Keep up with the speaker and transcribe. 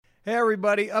Hey,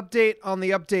 everybody. Update on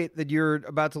the update that you're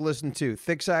about to listen to.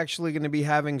 Thick's actually going to be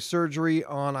having surgery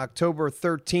on October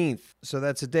 13th. So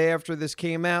that's a day after this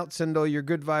came out. Send all your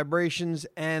good vibrations.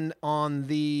 And on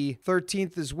the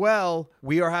 13th as well,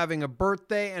 we are having a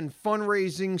birthday and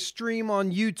fundraising stream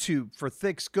on YouTube for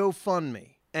Thick's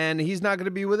GoFundMe. And he's not going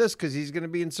to be with us because he's going to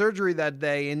be in surgery that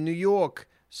day in New York.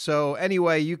 So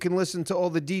anyway, you can listen to all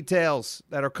the details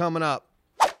that are coming up.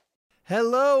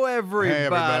 Hello, everybody. Hey,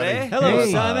 everybody. Hello,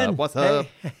 Simon. What's up?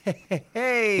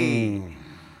 Hey.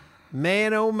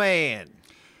 Man, oh, man.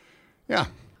 Yeah.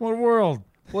 What world?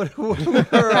 What world?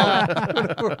 What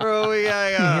world we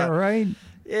got? Yeah, right?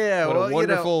 Yeah, What well, a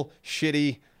wonderful,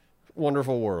 shitty,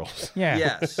 wonderful world. Yeah.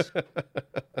 Yes.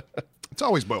 It's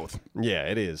always both. Yeah,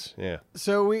 it is. Yeah.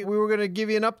 So we were going to give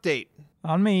you an update.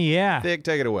 On me, yeah. Thick,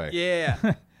 take it away.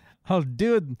 Yeah. I'll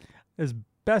do it as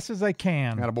best as I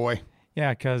can. Attaboy.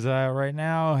 Yeah, because right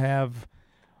now I have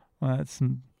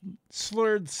some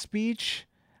slurred speech,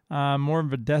 more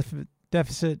of a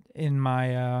deficit in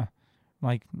my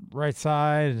right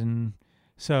side, and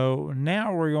so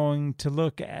now we're going to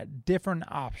look at different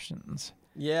options.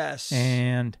 Yes.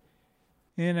 And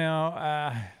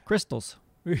Crystals.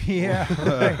 yeah,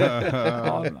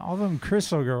 right. all them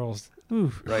crystal girls.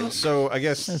 Oof. Right. So I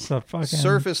guess That's a fucking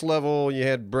surface level, you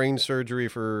had brain surgery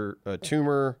for a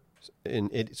tumor, and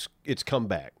it's come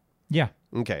back. Yeah.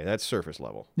 Okay, that's surface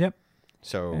level. Yep.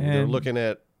 So they're And- looking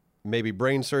at maybe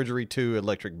brain surgery to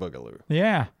electric boogaloo.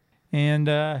 Yeah. And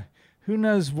who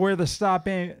knows where the stop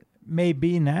may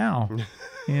be now?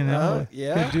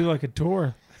 yeah. Could do like a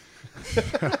tour.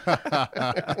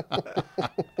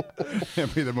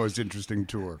 That'd be the most interesting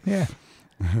tour. Yeah.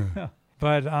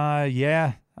 But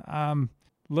yeah,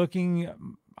 looking,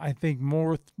 I think,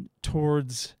 more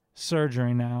towards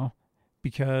surgery now,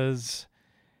 because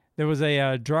there was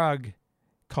a drug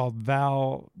called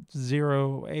Val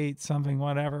 08 something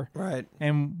whatever, Right.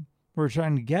 and we're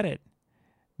trying to get it,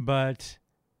 but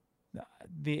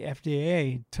the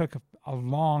FDA took a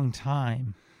long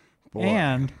time, Boy.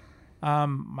 and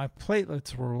my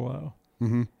platelets were low,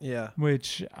 Yeah.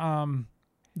 which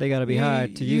They got to be high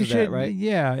to use should, that, right?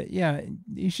 Yeah,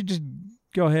 you should just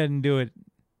go ahead and do it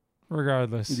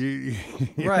regardless.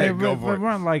 Right, Go It for it.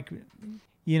 weren't like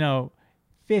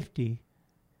 50.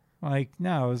 Like,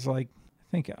 no, it was like,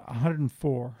 I think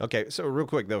 104. Okay, so real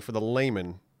quick though, for the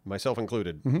layman, myself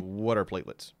included, what are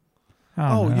platelets?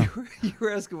 Oh, no. you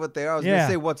were asking what they are. I was going Yeah.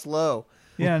 to say what's low.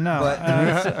 Yeah, no. But-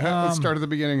 Let's start at the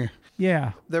beginning.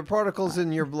 Yeah. They're particles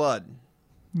in your blood.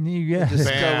 Yeah. Just go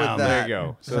Bam, with that. There you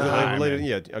go. So they're Simon. related,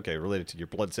 yeah, okay, related to your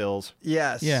blood cells,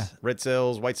 Yes. Yeah. red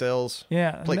cells, white cells.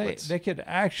 Yeah. and Platelets. They could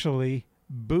actually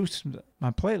boost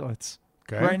my platelets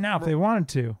Okay. right now if they wanted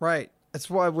to. Right. That's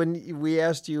why when we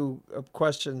asked you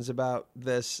questions about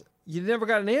this, you never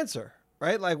got an answer,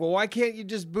 right? Like, well, why can't you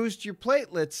just boost your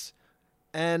platelets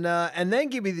and then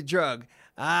give me the drug?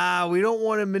 We don't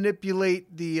want to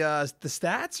manipulate the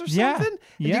stats or Yeah. something.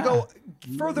 And Yeah. you go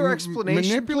further explanation.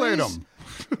 Manipulate please. them.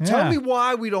 Tell Yeah. me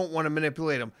why we don't want to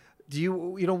manipulate them. Do you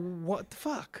what the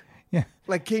fuck? Yeah.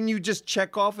 Like, can you just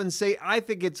check off and say, I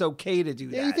think it's okay to do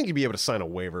that? Yeah, you think you'd be able to sign a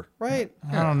waiver. right?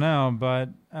 I don't know, but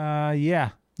yeah.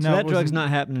 So No, that it drug's wasn't- not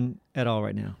happening at all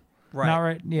right now. Right. Not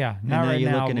right. Yeah. And Not now right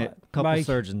you're now. looking at a couple like,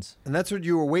 surgeons. And that's what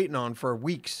you were waiting on for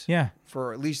weeks. Yeah.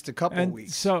 For at least a couple And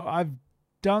weeks. so I've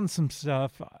done some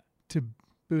stuff to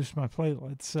boost my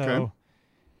platelets. So Okay.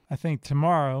 I think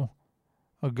tomorrow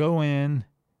I'll go in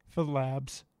for the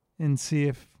labs and see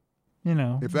if,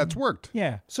 If that's worked.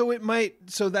 yeah, So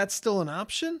that's still an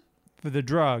option? for the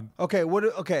drug. Okay,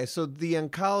 so the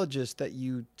oncologist that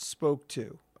you spoke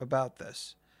to about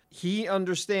this, he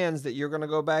understands that you're going to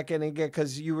go back in and get,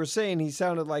 because you were saying he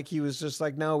sounded like he was just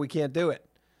like, no, we can't do it.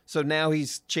 So now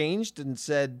he's changed and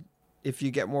said, if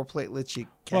you get more platelets, you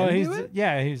can do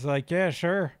it? He's like, yeah,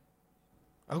 sure.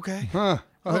 Okay. Huh.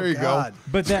 Oh, there you God.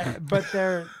 But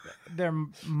there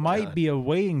might be a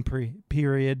waiting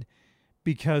period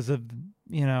because of,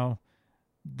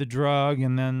 the drug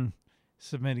and then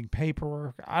submitting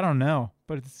paperwork. I don't know,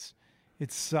 but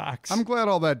it sucks. I'm glad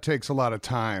all that takes a lot of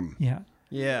time. Yeah.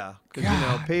 Yeah.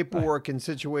 Because, paperwork in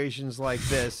situations like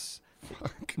this,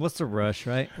 What's the rush,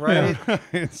 right? right?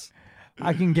 It's-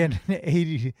 I can get an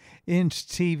 80-inch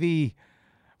TV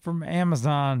from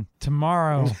Amazon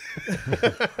tomorrow.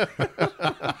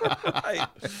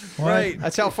 Right.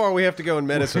 That's how far we have to go in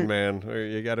medicine, man.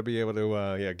 You got to be able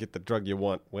to get the drug you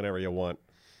want whenever you want,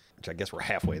 which I guess we're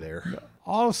halfway there.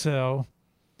 Also,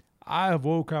 I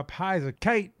woke up high as a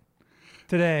kite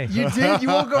today. You did? You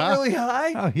woke up really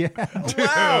high? Oh, yeah.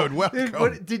 Wow. Dude,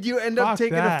 welcome. Did you end up Fuck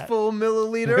taking that. a full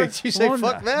milliliter? Did you say Well,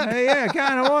 fuck that? Yeah, it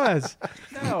kind of was.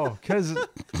 No, because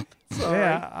sorry.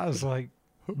 Yeah, I was like,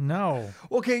 no.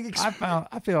 Okay,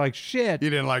 I feel like shit. You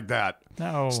didn't like that.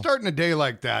 No. Starting a day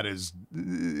like that is,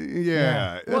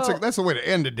 yeah. Well- That's the way to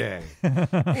end a day.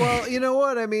 well, you know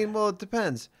what? I mean, well, it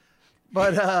depends.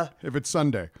 But If it's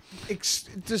Sunday.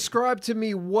 describe to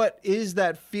me what is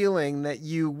that feeling that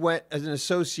you went as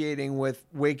associating with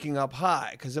waking up high?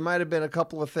 Because there might have been a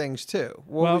couple of things too.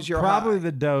 What well, was your probably high?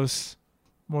 the dose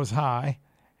was high,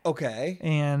 Okay.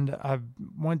 and I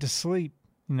went to sleep,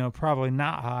 probably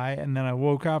not high, and then I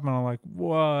woke up and I'm like,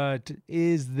 what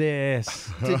is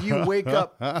this? Did you wake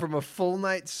up from a full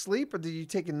night's sleep, or did you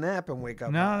take a nap and wake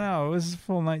up? high? No, it was a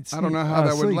full night's I sleep. don't know how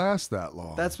that would sleep. last that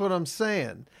long. That's what I'm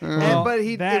saying. Well, But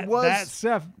that, it was that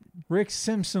stuff, Rick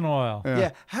Simpson oil.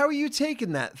 yeah. How are you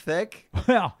taking that, Thick?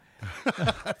 Well,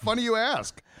 Funny you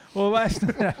ask. last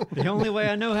night, The only way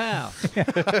I know how.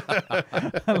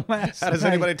 last How does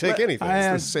night, anybody take anything? I It's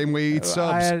the had, same way you eat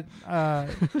subs. I had,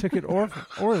 took it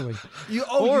orally. You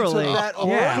Orally. you took that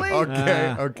Yeah. orally?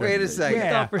 Okay, okay. Wait a second. Yeah. I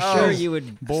thought for Oh. sure you would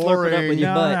slurp it up Boring. with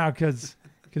your butt. No,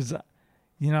 because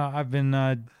I've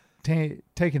been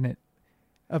taking it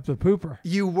up the pooper.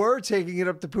 You were taking it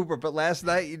up the pooper, but last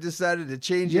night you decided to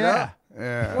change it Yeah. up.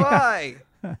 Yeah. Why?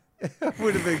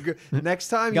 Would have been good. Next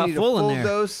time you Got need a full in full there.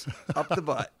 dose up the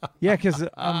butt. Yeah, because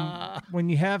when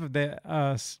you have the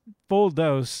full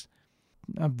dose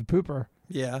of the pooper,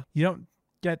 Yeah. you don't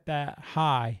get that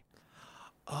high.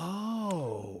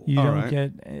 Oh. You All don't right.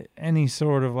 get any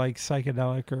sort of like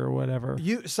psychedelic or whatever.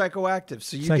 You psychoactive,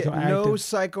 so you get no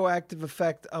psychoactive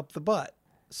effect up the butt.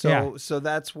 So Yeah. so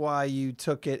that's why you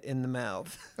took it in the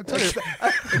mouth.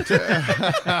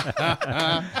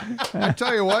 I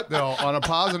tell you what, though, on a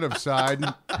positive side,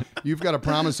 you've got a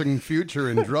promising future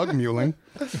in drug muling.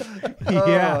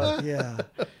 Yeah, Yeah.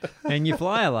 And you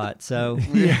fly a lot, so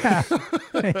yeah,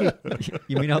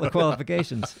 you meet all the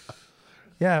qualifications.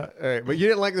 yeah. All right, but you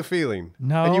didn't like the feeling.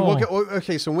 No. And you woke up.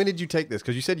 Okay, so when did you take this?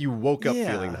 Because you said you woke up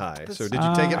Yeah, feeling high. that's- So did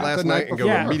you take it last the night night and go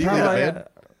Yeah, immediately to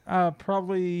bed?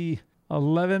 probably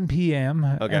 11 p.m.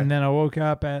 Okay. And then I woke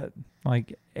up at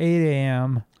like 8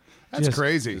 a.m. That's just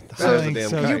crazy. feeling damn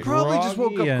so kite. You probably just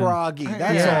woke up groggy and- groggy.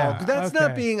 That's Yeah, all. That's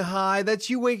not okay. being high. That's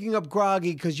you waking up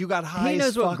groggy because you got high knows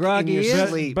as what fuck groggy in your is.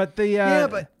 sleep. But the Yeah,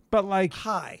 but like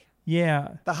high. yeah,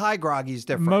 The high groggy is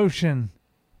different. motion.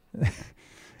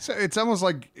 So it's almost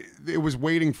like it was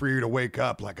waiting for you to wake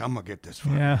up. Like, I'm going to get this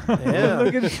far. Yeah. Yeah.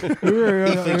 Look at he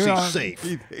Thinks he's safe.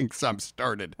 He thinks I'm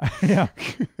started. Yeah.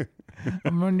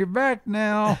 I'm on your back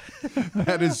now.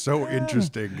 That is so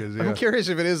interesting. Because I'm curious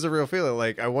if it is the real feeling.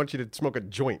 Like, I want you to smoke a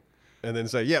joint and then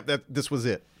say, "Yep, this was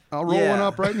it." I'll roll Yeah. one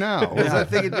up right now. 'Cause I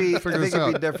think it'd be Figure this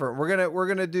out. different. We're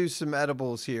gonna do some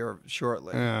edibles here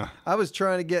shortly. Yeah. I was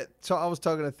trying to I was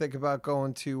talking to think about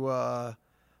going to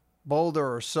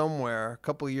Boulder or somewhere. A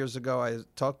couple of years ago, I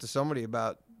talked to somebody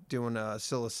about doing a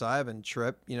psilocybin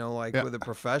trip. Yeah. with a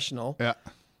professional. Yeah.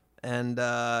 And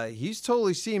he's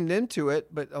totally seemed into it,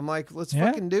 but I'm like, let's Yeah.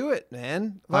 fucking do it,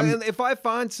 man. I'm- If I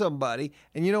find somebody,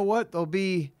 and you know what, they'll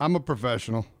be. I'm a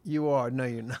professional. You are. No,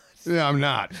 you're not. Yeah, I'm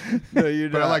not. No,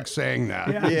 you're But not. I like saying that.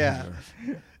 Yeah.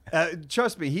 Yeah.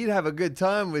 Trust me, he'd have a good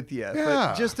time with you. Yeah.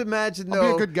 But just imagine, I'll though.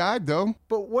 be a good guide, though.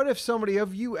 But what if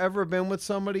have you ever been with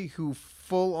somebody who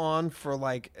full on for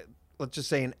like, let's just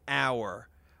say an hour,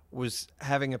 was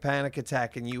having a panic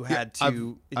attack, and you had to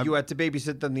I've- you had to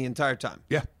babysit them the entire time?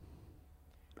 Yeah.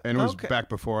 And it was Okay. back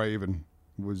before I even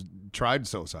tried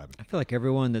psilocybin. I feel like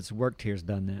everyone that's worked here's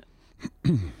done that.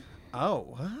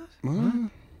 Oh, what?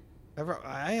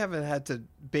 I haven't had to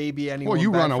baby anyone. Well,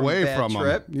 you back run from a away bad from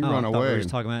trip. them. You Oh, run I thought we were away. just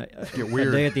talking about Get a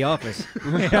weird. day at the office.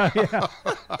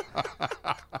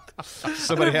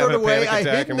 Somebody I have a run away, panic I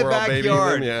attack hid in and the we're all babying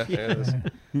them.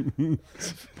 backyard.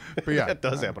 Yeah, But yeah, that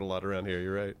does happen a lot around here.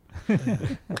 You're right.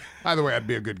 either way, I'd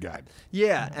be a good guide.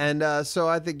 Yeah, and so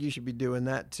I think you should be doing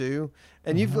that too.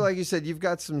 And you feel like you said you've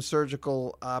got some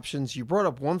surgical options. You brought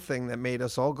up one thing that made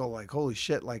us all go like, "Holy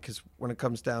shit!" Like, because when it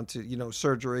comes down to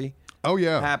surgery Oh,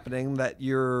 yeah. happening, that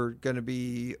you're going to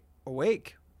be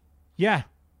awake. Yeah.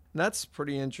 And that's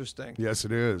pretty interesting. Yes,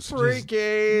 it is.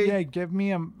 Freaky. Yeah, give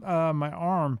me my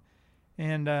arm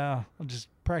and I'll just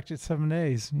practice 7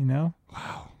 days,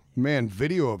 Man,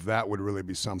 video of that would really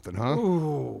be something, huh?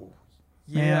 Ooh.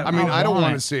 Man, Yeah. I mean, I don't want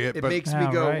want it. to see it, It but makes me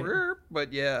Yeah, go, right. "Rrr,"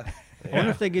 but yeah. I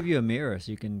wonder if they give you a mirror so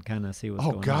you can kind of see what's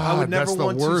oh going god, I would never that's the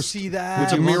want worst. to see that.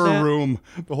 It's a You want mirror that? room.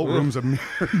 The whole room's a mirror.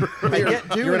 I get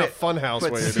doing You're in a it, fun house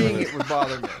but while you're seeing doing it would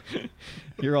bother me. on.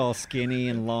 You're all skinny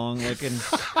and long looking.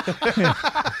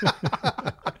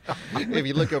 If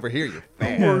you look over here, you're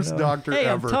fat. Worst doctor Hey,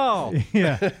 I'm ever. tall.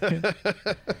 Yeah.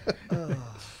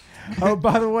 Oh,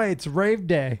 by the way, it's rave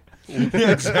day.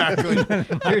 Exactly.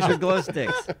 Here's your glow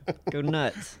sticks. Go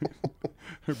nuts.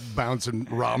 Bouncing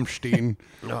Rammstein.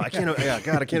 No, I can't. Yeah,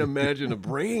 God, I can't imagine a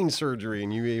brain surgery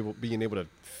and being able to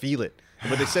feel it.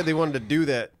 But they said they wanted to do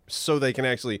that so they can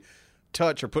actually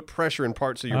touch or put pressure in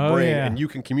parts of your Oh, brain, yeah. and you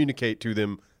can communicate to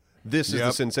them. This is the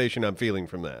Yep. sensation I'm feeling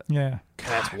from that. Yeah.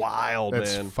 That's wild,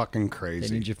 That's man. fucking They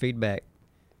crazy. need your feedback.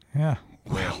 Yeah.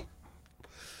 Wow.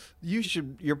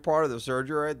 You're part of the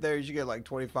surgery right there. You should get like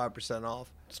 25%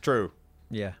 off. It's true.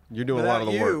 Yeah. You're doing a lot of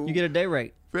the work. You get a day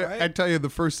rate. Right? I tell you, the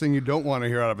first thing you don't want to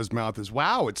hear out of his mouth is,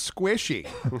 wow, it's squishy.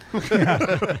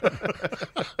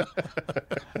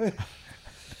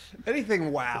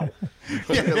 Anything wow.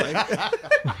 You're like,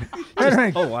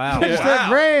 Anyway, Oh, wow. just that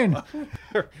brain.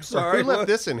 sorry. Who left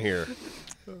this in here?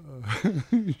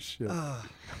 Shit.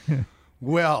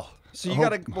 Well, So you hope-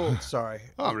 got to, well, sorry.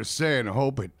 I'm just saying,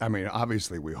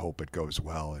 obviously we hope it goes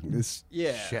well. And this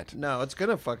Yeah. shit. No, it's going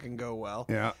to fucking go well.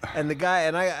 Yeah. And the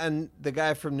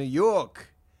guy from New York,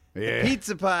 Yeah.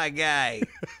 pizza pie guy.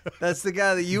 That's the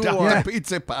guy that you Dr. want.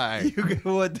 Pizza Pie. You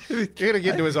want You're gonna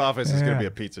get into his office. It's gonna Yeah. be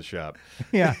a pizza shop.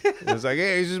 Yeah. It's like,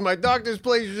 hey, this is my doctor's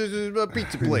place. This is my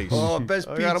pizza place. Oh, best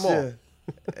I pizza. got 'em all.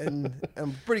 And I'm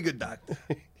a pretty good doctor.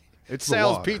 It the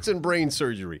sells law. pizza and brain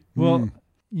surgery. Well,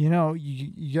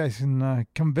 you guys can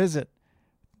come visit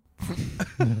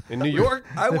In New York,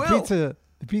 I the will. the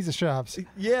pizza shops.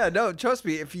 Yeah, no, trust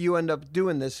me. If you end up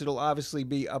doing this, it'll obviously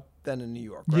be up then in New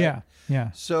York, right? Yeah.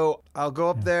 Yeah. So I'll go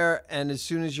up there, and as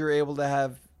soon as you're able to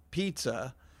have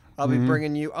pizza, I'll be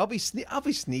bringing you. I'll be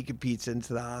sneaking pizza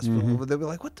into the hospital. But they'll be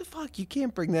like, "What the fuck? You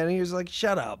can't bring that." And he was like,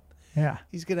 "Shut up. Yeah.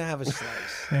 He's gonna have a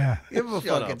slice. Yeah. Give him a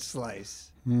Shut fucking up.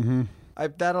 slice." Mm-hmm.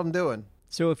 That I'm doing.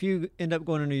 So if you end up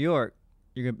going to New York,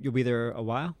 you'll be there a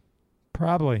while?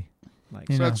 Probably. Like,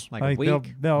 You know, like a they'll-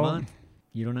 week, they'll- month?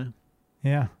 You don't know?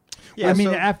 Yeah. Yeah, I mean,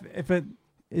 so- if it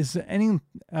is anything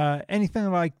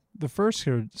like the first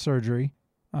surgery,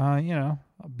 I'll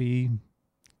be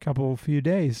a few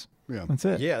days. Yeah. That's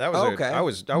it. yeah, that was Okay. I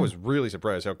was really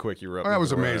surprised how quick you were up. Oh, that and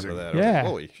was around amazing. For that. I was Yeah. like,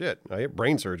 holy shit! I had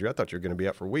brain surgery. I thought you were going to be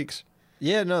up for weeks.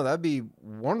 Yeah, no, that'd be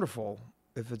wonderful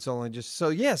if it's only just so.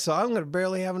 Yeah, so I'm gonna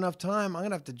barely have enough time. I'm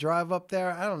gonna have to drive up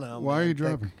there. I don't know. Why are man. you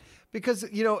driving? Because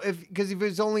if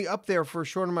it's only up there for a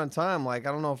short amount of time, like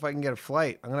I don't know if I can get a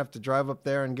flight. I'm gonna have to drive up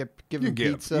there and give You him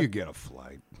get, pizza. you get a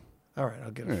flight. All right,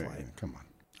 I'll get a Yeah, flight. come on.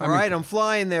 All right, I'm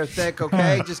flying there, Thick.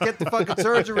 Okay, just get the fucking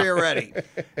surgery already.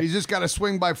 He's just got to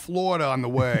swing by Florida on the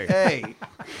way. Hey,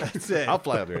 that's it. I'll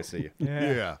fly up there and see you.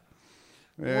 Yeah.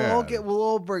 We'll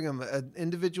all bring him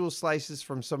individual slices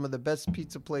from some of the best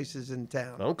pizza places in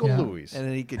town, Uncle Yeah. Louis. and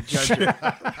then he could judge it.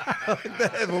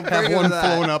 We'll bring Have him one that.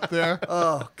 flown up there.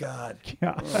 Oh God,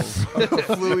 Yeah.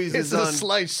 Uncle Louis It's is a on.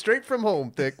 slice straight from home,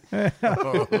 Thick.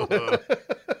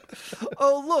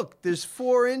 Oh look, there's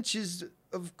 4 inches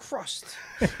of crust,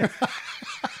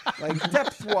 like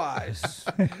depth-wise.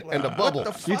 And a bubble.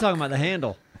 You're talking about the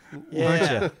handle, Yeah.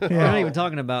 aren't you? You're not even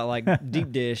talking about like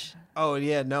deep dish. Oh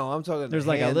yeah, no, I'm talking. There's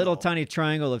like a little handle. tiny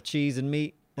triangle of cheese and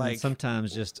meat, and Like-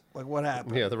 sometimes just Like what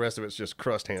happened? Yeah, the rest of it's just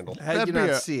crust handle. How did you That'd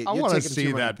be not see it? I You're want to taking see too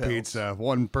many that pills. pizza,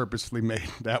 one purposely made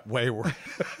that way, where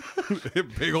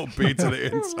big old pizza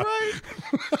the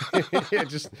inside. Yeah,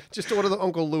 just order the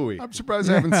Uncle Louis. I'm surprised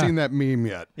I haven't seen that meme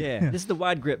yet. yeah. This is the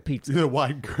wide grip pizza. The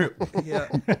wide grip. Yeah.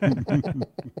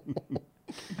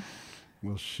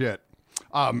 Well, shit.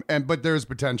 But there's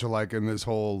potential, like in this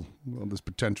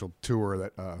potential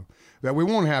tour that we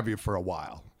won't have you for a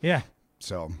while. Yeah.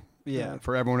 So Yeah.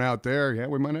 for everyone out there, yeah,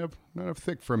 we might have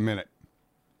Thick for a minute,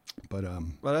 but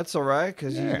Well, that's all right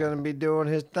because he's Yeah. gonna be doing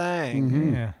his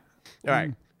thing. Yeah. All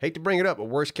right. Hate to bring it up, but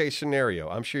worst case scenario.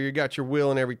 I'm sure you got your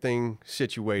will and everything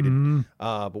situated.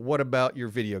 But what about your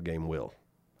video game will?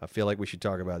 I feel like we should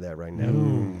talk about that right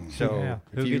now. So Yeah.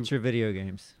 Who if you, gets your video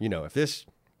games? if this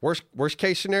worst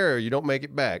case scenario, you don't make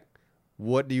it back,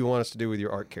 what do you want us to do with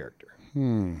your art character?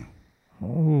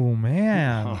 Oh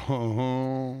man.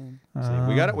 See,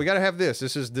 we got to have this.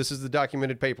 This is the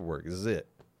documented paperwork. This is it.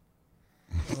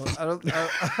 Well, I don't think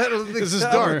This is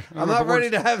so. dark. I'm not ready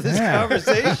to have this Yeah.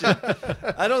 conversation.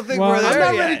 I don't think Well, we're I'm there I'm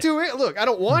not yet. ready to. Look, I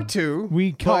don't want to.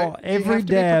 We call but you every have to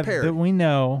be dev prepared. that we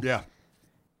know.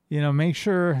 yeah, Make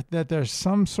sure that there's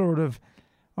some sort of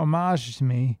homage to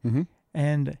me,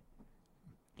 and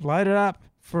light it up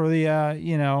for the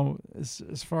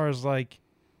as far as like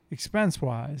expense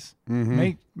wise.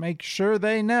 Make sure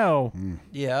they know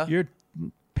Yeah. you're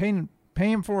paying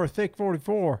for a thick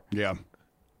 44. yeah.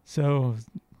 So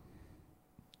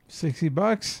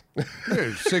 $60.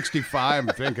 Yeah, 65.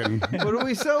 I'm thinking What are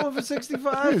we selling for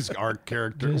 65? his art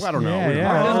character. Just- I don't know. yeah, We don't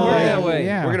yeah. know. Oh, yeah, wait.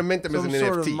 yeah. We're gonna mint them as Some an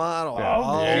sort of NFT. model.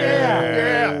 Oh,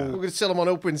 Yeah. We're gonna sell them on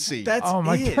OpenSea. That's Oh,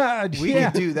 my it. God, We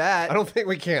yeah. can do that. I don't think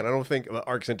we can. I don't think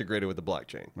Ark's integrated with the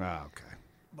blockchain. Ah, okay.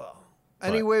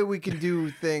 Any way we can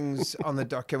do things on the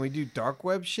dark? Can we do dark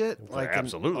web shit?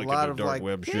 Absolutely a can lot do of dark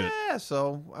web shit. Yeah,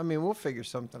 so I mean, we'll figure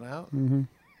something out.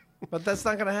 But that's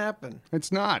not going to happen.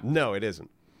 It's not. No, it isn't.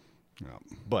 No.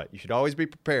 But you should always be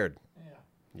prepared.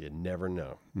 You never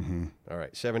know. All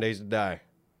right, 7 Days to Die.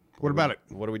 What about it?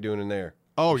 What are we doing in there?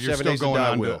 Oh, you're 7 still Days to going Die,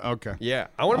 on Will. to, okay. Yeah,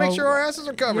 I want to make sure our asses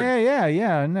are covered.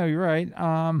 Yeah. No, you're right.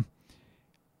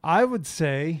 I would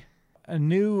say a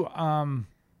new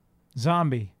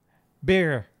zombie,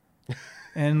 bigger,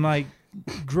 and like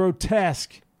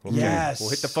grotesque. Yes.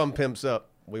 We'll hit the fun pimps up.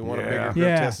 We want a bigger, Yeah.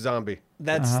 grotesque zombie.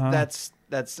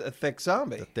 That's a thick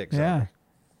zombie. Thick zombie. Yeah.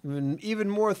 Even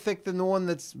more thick than the one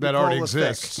we That call already a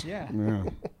exists. Yeah. Yeah.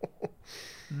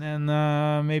 And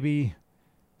then maybe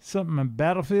something in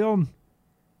Battlefield.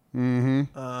 Mm-hmm.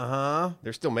 Thick.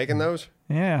 They're still making those?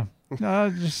 Yeah.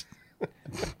 Just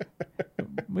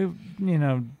we,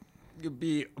 You'd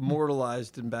be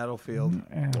immortalized in Battlefield.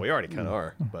 Well, we already kind of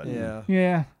are. But Yeah.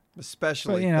 Yeah.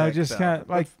 Especially But thick, just though.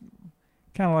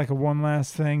 kind of like a one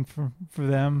last thing for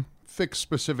them. Thick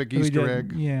specific We Easter did-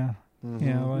 egg. Yeah.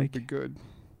 Yeah, Would be like good.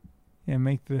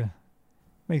 make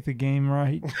the game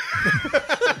right.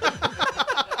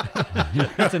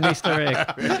 That's an Easter egg.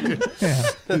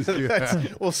 Yeah.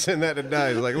 we'll send that to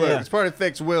Dice. Like, look, it's part of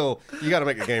Thick's will. You got to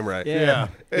make the game right. Yeah.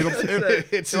 It's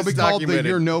It'll be just called the documented.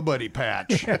 You're Nobody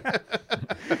patch.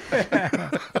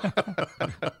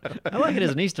 I like it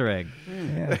as an Easter egg.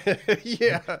 Yeah.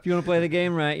 yeah. If you want to play the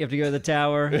game right, you have to go to the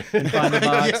tower and find the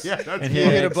box. And You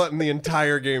hit a X. button, the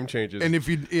entire game changes. And if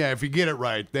you get it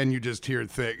right, then you just hear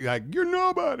thick like You're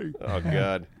Nobody. Oh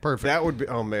God, Perfect. That would be.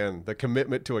 Oh man, the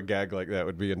commitment to a gag like that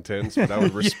would be intense. But I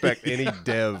would respect any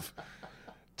dev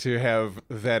to have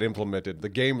that implemented. The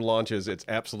game launches, it's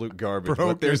absolute garbage. Broken.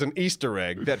 But there's an Easter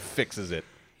egg that fixes it.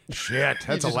 Shit, that's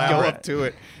You just go elaborate. up to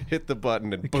it, hit the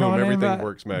button, and boom, Conan everything vi-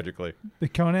 works magically. The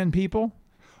Conan people.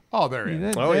 Oh, there it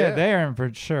is. They're in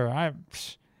for sure.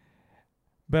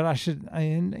 But I should,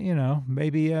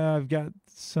 maybe I've got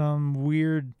some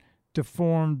weird,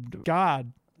 deformed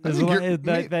god. I think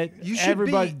That you should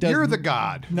everybody be- does. You're the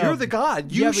god. No, You're the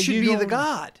god. You Yeah, but should you be the don't-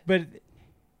 god. But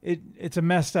it's a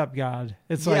messed up god.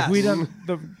 It's Yes. like we don't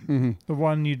the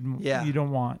one you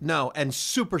don't want. No, and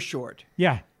super short.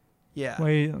 Yeah. Yeah.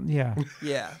 Wait. Yeah.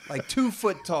 Yeah, like 2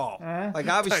 foot tall. Like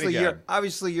obviously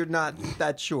Tiny you're not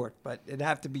that short, but it'd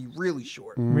have to be really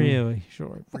short. Really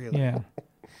short. Really. Yeah.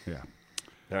 Yeah.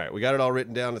 All right, we got it all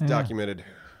written down. It's documented.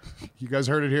 You guys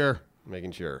heard it here.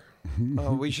 Making sure.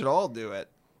 We should all do it.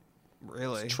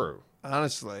 Really. It's true.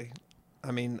 Honestly,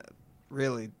 I mean,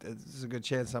 really, there's a good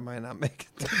chance I might not make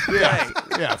it.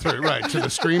 Yeah, right to the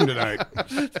stream tonight.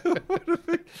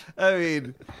 I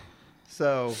mean,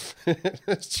 so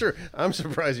It's true. I'm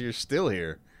surprised you're still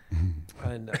here.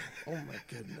 I know. Oh my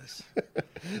goodness.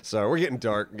 Sorry, we're getting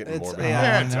dark, getting It's- morbid.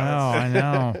 yeah. I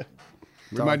know.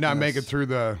 We might not make it Darkness.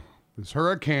 through this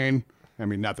hurricane. I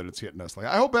mean, not that it's hitting us. Like,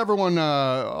 I hope everyone,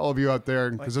 all of you out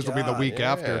there, because this will be the God, week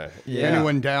yeah. after. Yeah.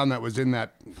 Anyone down that was in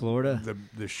that Florida.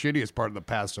 the shittiest part of the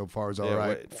pass so far is all Yeah,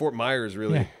 right. Fort Myers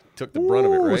really Yeah. took the brunt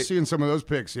of it, We're right? seeing some of those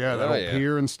pics. Yeah, that Oh, old yeah.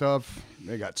 pier and stuff.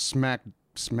 They got smacked.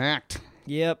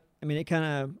 Yep. I mean, it kind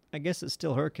of, I guess it's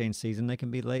still hurricane season. They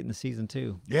can be late in the season,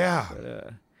 too. Yeah.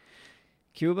 But,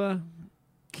 Cuba,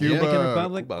 Cuba, Dominican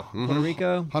Republic, Cuba. Puerto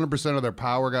Rico. 100% of their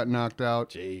power got knocked out,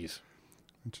 Jeez.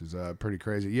 which is pretty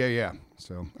crazy. Yeah.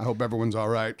 So I hope everyone's all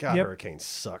right. God, Yep. hurricanes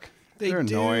suck. They're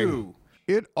annoying.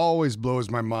 It always blows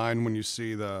my mind when you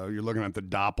see you're looking at the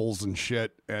Doppels and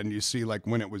shit, and you see like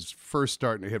when it was first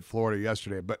starting to hit Florida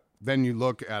yesterday, but then you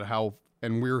look at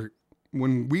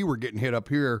when we were getting hit up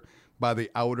here by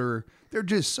the outer, they're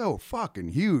just so fucking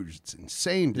huge. It's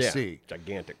insane to see.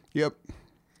 Gigantic. Yep.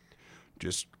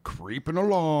 Just creeping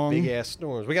along. Big ass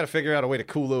storms. We got to figure out a way to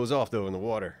cool those off, though, in the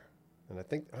water. And I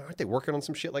think, aren't they working on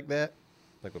some shit like that?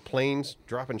 Like with planes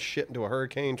dropping shit into a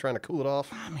hurricane, trying to cool it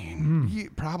off? I mean,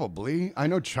 probably. I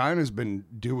know China's been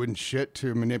doing shit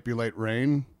to manipulate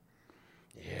rain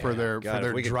for their God,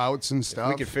 if we could- droughts and If stuff.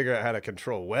 we could figure out how to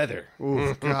control weather.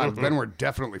 Ooh, God, then we're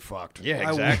definitely fucked. Yeah,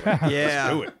 exactly. Yeah.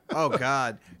 Let's do it. Oh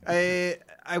God.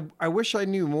 I wish I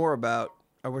knew more about.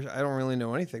 I don't really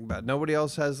know anything about. Nobody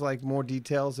else has like more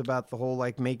details about the whole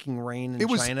like making rain in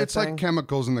China It's thing. like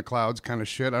chemicals in the clouds kind of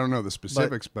shit. I don't know the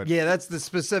specifics, but yeah, that's the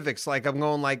specifics. Like I'm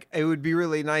going like it would be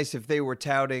really nice if they were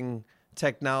touting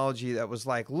technology that was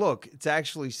like, look, it's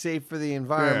actually safe for the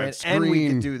environment, it's and we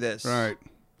green. could do this. Right.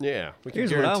 Yeah. We can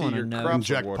Here's what I guarantee wanna your know. crops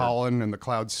Inject are watered. pollen and the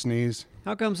clouds sneeze.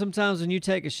 How come sometimes when you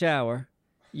take a shower,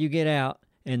 you get out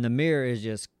and the mirror is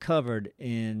just covered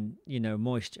in,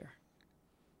 moisture?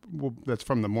 Well, that's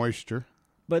from the moisture.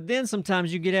 But then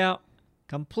sometimes you get out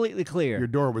completely clear. Your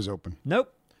door was open.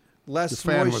 Nope. Less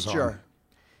fan was moisture. on.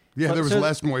 Yeah, there was So-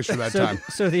 less moisture that So, time.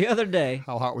 so the other day,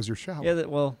 How hot was your shower? yeah,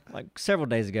 well, like several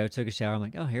days ago, took a shower. I'm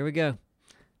like, oh, here we go.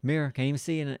 Mirror, can't even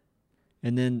see in it.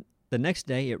 And then the next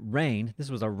day, it rained. This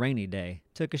was a rainy day.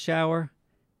 Took a shower.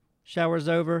 Shower's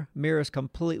over. Mirror's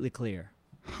completely clear.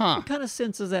 Huh. What kind of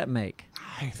sense does that make?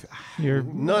 You're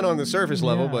None on the surface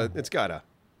level, Yeah. but it's gotta.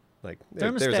 Like,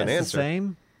 there's Thermostat's an the answer.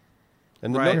 same.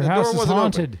 And the, Right. your the house door is wasn't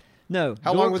haunted. open. No.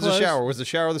 How door long was closed, the shower? Was the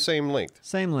shower the same length?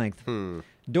 Same length. Hmm.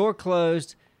 Door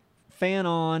closed, fan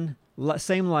on,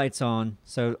 same lights on.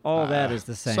 So all that is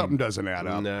the same. Something doesn't add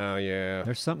up. No, yeah.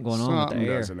 There's something going on with Something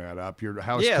the air. doesn't add up. Your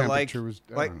house Yeah, like temperature was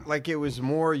I like don't know. like it was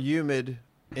more humid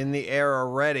in the air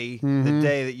already the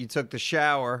day that you took the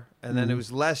shower, and then it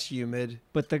was less humid.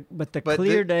 But the But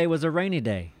clear the- day was a rainy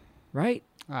day, right?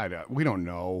 We don't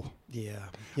know. Yeah.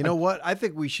 You know what? I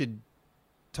think we should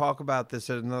talk about this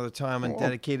at another time and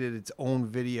dedicate it its own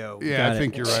video. Yeah, Got I it.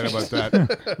 think you're right about that.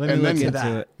 Let me And look then- into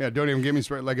that. it. Yeah, don't even get me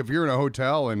started. Like if you're in a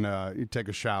hotel and you take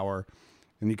a shower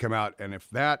and you come out, and if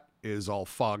that is all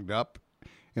fogged up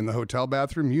in the hotel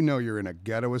bathroom, you know you're in a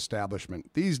ghetto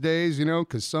establishment. These days, you know,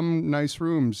 because some nice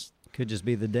rooms, Could just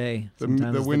be the day. the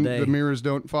Sometimes it's the day. the mirrors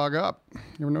don't fog up.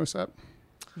 You ever notice that?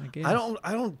 I guess.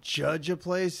 I don't judge a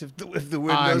place if the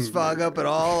windows I'm- fog up at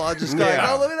all. I'll just go, like,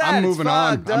 Yeah. oh, look at that. I'm it's moving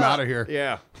on. fogged I'm up. out of here.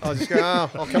 Yeah. I'll just go, I'll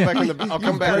come back in the I'll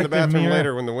come back in the break the bathroom mirror.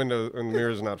 later when the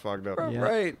mirror's not fogged up. Yeah.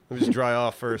 Right. Let me just dry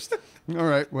off first. All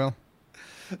right. Well,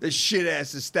 The shit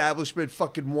ass establishment,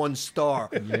 fucking 1 star.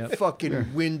 Yep.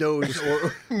 Fucking windows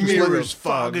or Mirrors mirrors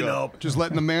fogging fogging up. just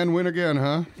letting the man win again,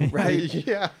 huh? Right.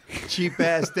 Yeah. Cheap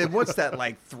ass. Then what's that,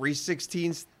 like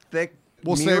 3/16 thick?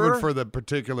 We'll mirror? save it for the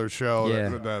particular show, Yeah.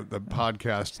 the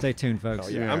podcast. Stay tuned, folks.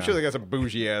 Yeah. I'm sure they got some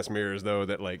bougie ass mirrors though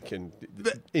that like can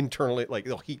internally like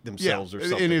they'll heat themselves or it-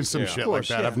 something. It is some Yeah. shit course,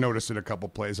 like that. yeah. I've noticed it a couple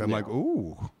places. I'm like,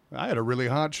 ooh, I had a really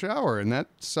hot shower, and that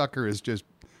sucker is just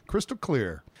crystal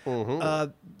clear.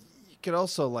 You could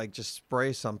also like just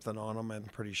spray something on them. I'm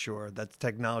pretty sure that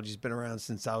technology's been around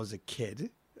since I was a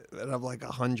kid, and I'm like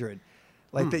 100.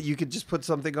 Like that, you could just put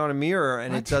something on a mirror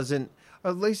and it doesn't.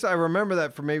 At least I remember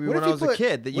that from maybe What when if I was a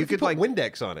kid. That what you if could put like.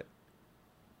 Windex on it.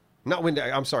 Not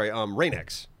Windex. I'm sorry.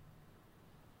 Rain-X.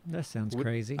 That sounds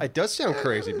crazy. It does sound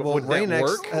crazy, but Well, would that Rain-X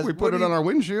work? has- We put what it do on you- our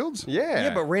windshields. Yeah.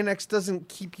 Yeah, but Rain-X doesn't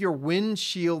keep your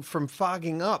windshield from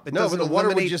fogging up. It no, but doesn't the water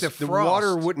would eliminate just the the frost.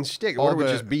 water wouldn't stick. The All water would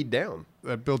the- just bead down.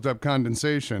 That built up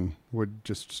condensation would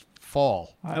just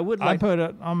fall. I would I like. put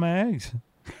it on my eggs.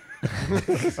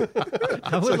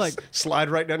 I would like. Slide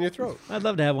right down your throat. I'd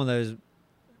love to have one of those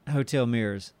hotel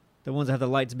mirrors. The ones that have the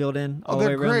lights built in. All Oh, the way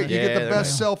they're around great. the- You get Yeah, the they're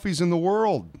best selfies in the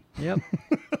world. Yep.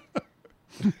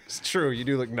 It's true. You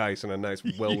do look nice in a nice,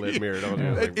 well lit mirror, don't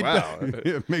you? Like, It- wow.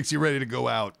 It makes you ready to go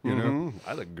out, you know? Mhm.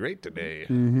 I look great today.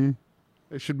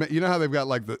 They should you know how they've got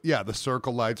like the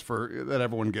circle lights for that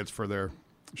everyone gets for their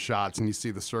shots, and you see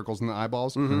the circles in the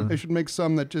eyeballs. They should make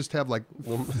some that just have like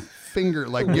finger,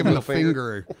 like giving a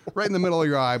finger right in the middle of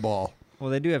your eyeball.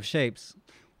 Well, they do have shapes.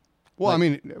 Well, I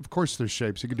mean, of course there's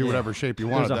shapes. You can do whatever shape you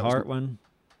want. There's a That was- heart one,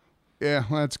 Yeah,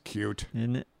 well, that's cute.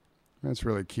 isn't it? That's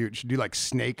really cute. You should do like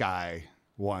snake eye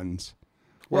ones.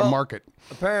 Or Well- market.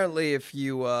 Apparently, if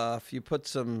you put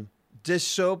some dish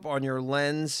soap on your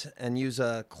lens and use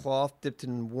a cloth dipped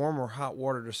in warm or hot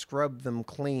water to scrub them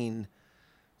clean,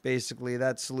 basically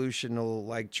that solution will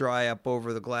like dry up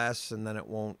over the glass and then it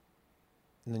won't.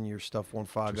 And then your stuff won't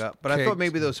fog up. But I thought caked.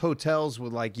 maybe those hotels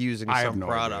would like using I have some no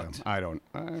product. idea. I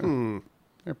don't.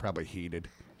 They're probably heated.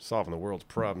 Solving the world's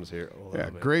problems here. I love Yeah,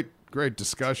 it. great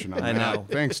discussion on I that. know.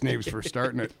 Thanks, Sneeves, for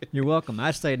starting it. You're welcome. I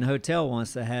stayed in a hotel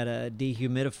once that had a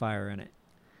dehumidifier in it.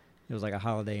 It was like a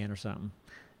Holiday Inn or something.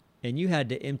 And you had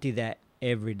to empty that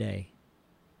every day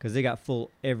because they got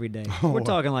full every day. We're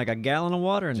talking like a gallon of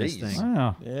water in this Jeez. thing.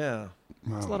 Wow. Yeah.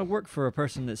 It's a lot of work for a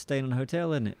person that's staying in a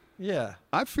hotel, isn't it? Yeah.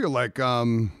 I feel like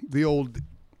the old,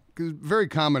 'cause very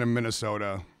common in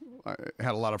Minnesota. I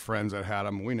had a lot of friends that had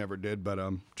them. We never did, but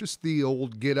just the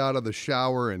old get out of the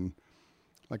shower and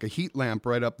like a heat lamp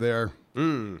right up there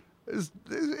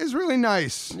is really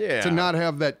nice. Yeah. To not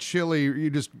have that chilly, you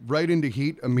just right into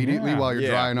heat immediately Yeah. while you're Yeah,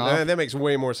 drying off. that makes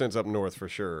way more sense up north for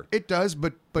sure. It does,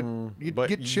 but you'd But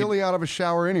get you chilly out of a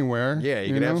shower anywhere. Yeah,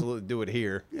 you can know? absolutely do it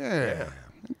here. Yeah.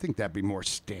 I think that'd be more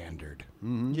standard.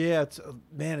 Yeah. It's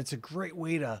man, it's a great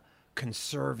way to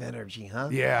conserve energy, huh?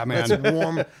 Yeah, man. Let's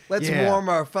warm. Let's Yeah. warm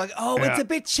our fuck. Oh, it's Yeah. a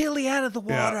bit chilly out of the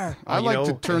water. I You like know,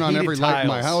 to turn on heated every light in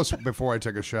my tiles. house before I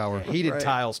take a shower. Heated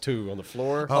tiles too on the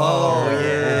floor. Oh,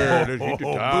 yeah.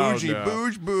 bougie,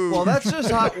 bouge, boo. Well, that's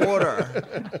just hot water.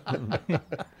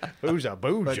 Booja,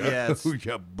 booja. But yeah, it's,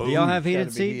 Booja, Do y'all have Gotta heated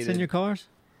be seats in heated. your cars?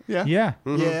 Yeah. Yeah.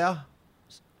 yeah.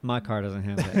 My car doesn't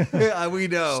have that. Yeah, we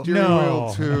know. Steering No.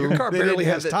 wheel too. Your car They barely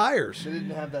didn't has have tires. They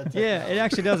didn't have that. Yeah, it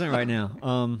actually doesn't right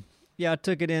now. Yeah, I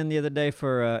took it in the other day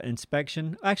for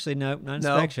inspection. Actually, no, not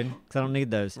inspection, because I don't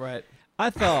need those. Right. I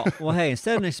thought, well, hey,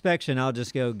 instead of an inspection, I'll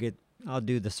just I'll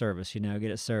do the service, get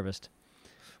it serviced.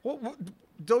 Well,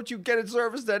 don't you get it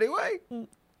serviced anyway?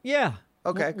 Yeah.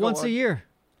 Okay, go Once on. a year.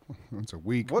 That's a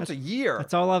week. What's a year?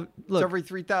 That's all I've, It's look, every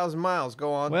 3,000 miles.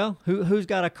 Go on. well, who's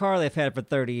got a car they've had for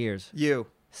 30 years? You.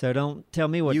 So don't tell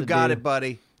me what You to got do. it,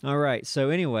 buddy. All right. So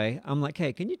anyway, I'm like,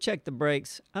 hey, can you check the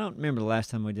brakes? I don't remember the last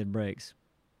time we did brakes.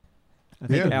 I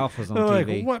think Yeah. Alf was on They're like,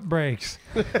 TV. what breaks?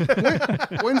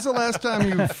 When's the last time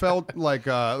you felt like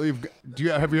have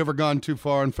you ever gone too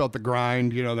far and felt the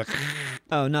grind? You know the.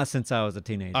 Oh, not since I was a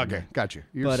teenager. Okay, got you.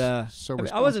 You're But so I mean, I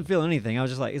responsible. wasn't feeling anything. I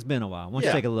was just like, it's been a while. Why don't Yeah.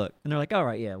 you take a look? And they're like, all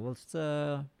right, yeah, well, it's,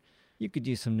 you could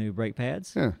use some new brake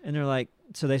pads. Yeah. And they're like,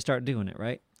 so they start doing it,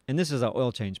 right? And this is an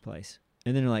oil change place.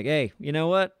 And then they're like, hey, you know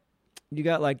what? You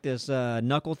got like this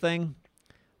knuckle thing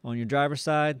on your driver's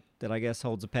side that I guess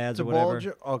holds the pads To or whatever. bulge.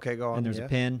 Okay, go on. And there's a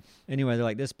pin. Anyway, they're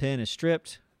like, this pin is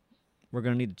stripped. We're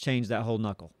going to need to change that whole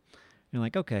knuckle. And you're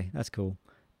like, okay, that's cool.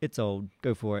 It's old.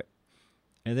 Go for it.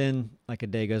 And then like a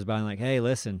day goes by and like, hey,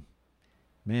 listen,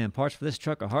 man, parts for this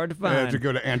truck are hard to I have find. to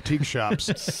go to antique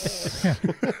shops.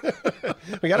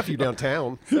 We got a few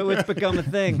downtown. So it's become a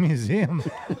thing. Museum.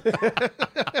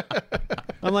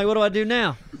 I'm like, what do I do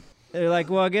now? They're like,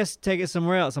 well, I guess take it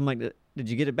somewhere else. I'm like, did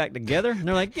you get it back together? And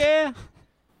they're like, yeah,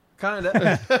 Kind of.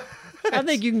 I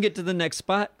think you can get to the next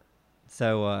spot.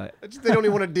 So They don't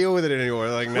even want to deal with it anymore.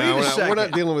 Like, no, Wait a we're not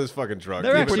second. dealing with this fucking truck.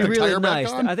 they're you actually put the really tire back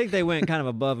nice. on? I think they went kind of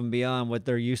above and beyond what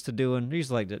they're used to doing. They're used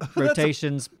to like the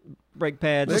rotations, brake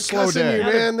pads. They're slow cussing day. you,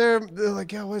 man. They're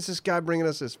like, yeah, what's this guy bringing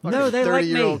us this fucking No, they like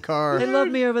me. 30-year-old car? They love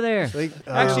me over there. They-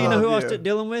 Actually, you know who I was yeah.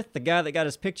 dealing with? The guy that got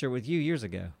his picture with you years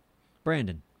ago,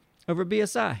 Brandon, over at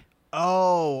BSI.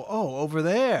 Oh, over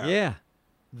there. Yeah,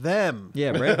 Them.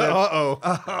 yeah, Brandon. Uh-oh.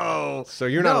 Oh. So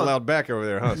you're not No. allowed back over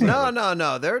there, huh?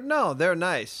 No. They're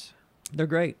nice. They're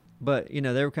great, but you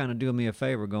know they were kind of doing me a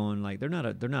favor, going like they're not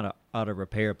a auto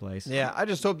repair place. Yeah, I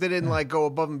just hope they didn't like go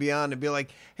above and beyond and be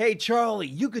like, "Hey, Charlie,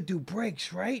 you could do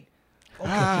brakes, right? Okay.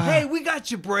 Hey, we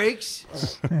got your brakes."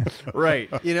 Right.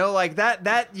 You know, like that.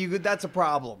 That's a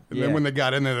problem. And Yeah. then when they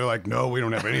got in there, they're like, "No, we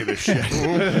don't have any of this shit."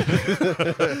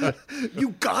 You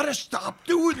gotta stop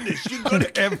doing this. You're gonna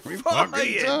get Fucking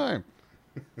fired. time.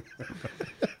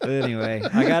 But anyway,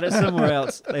 I got it somewhere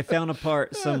else. They found a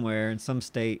part somewhere in some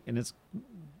state, and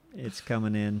it's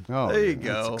coming in. Oh, There you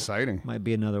that's go. exciting. Might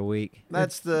be another week.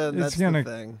 That's the gonna-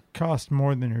 thing. Cost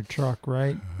more than your truck,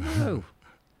 right? No,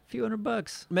 few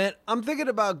 $100. Man, I'm thinking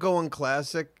about going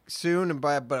classic soon,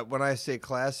 but when I say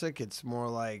classic, it's more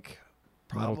like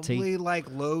Model T. probably like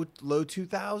low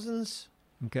 2000s,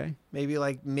 Okay.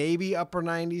 maybe upper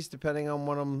 90s, depending on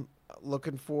what I'm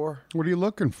looking for. What are you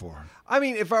looking for? I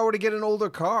mean, if I were to get an older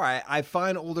car, I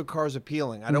find older cars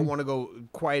appealing. I don't want to go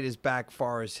quite as back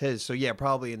far as his, so yeah,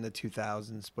 probably in the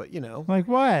 2000s. But you know, Like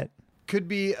what? could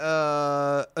be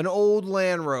an old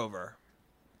Land Rover.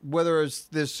 Whether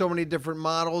there's so many different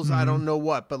models, I don't know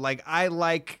what, but like I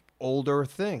like older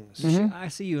things. I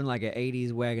see you in like an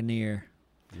 '80s Wagoneer.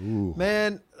 Ooh.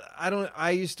 Man,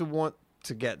 I used to want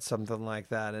to get something like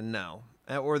that, and no.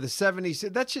 Or the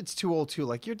 70s. That shit's too old, too.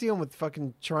 Like, you're dealing with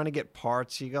fucking trying to get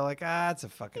parts. You go like, it's a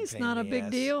fucking It's pain not in a the big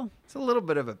ass. deal. It's a little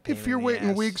bit of a pain If you're in the waiting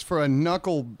ass. weeks for a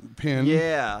knuckle pin,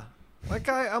 Yeah. Like,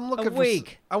 I'm looking for...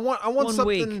 week. I want 1 something...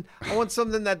 week. I want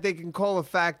something that they can call a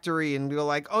factory and go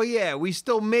like, oh, yeah, we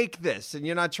still make this. And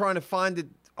you're not trying to find it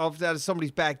off out of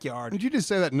somebody's backyard. did you just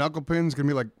say that knuckle pin's gonna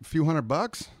be like a few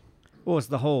 $100? Well, it's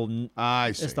the whole.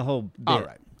 I see. It's the whole. Bit. All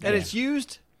right. And Yeah. it's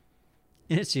used...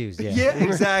 It's used. Yeah. Yeah,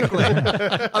 exactly.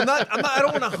 I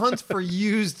don't want to hunt for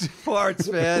used parts,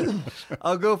 man.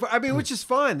 I'll go for. I mean, which is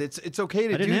fine. It's okay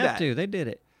to I didn't do have that. to. They did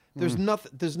it. There's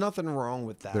nothing wrong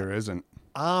with that. There isn't.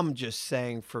 I'm just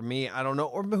saying, for me, I don't know,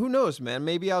 or who knows, man.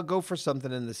 Maybe I'll go for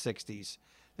something in the '60s.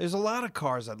 There's a lot of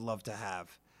cars I'd love to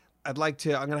have. I'm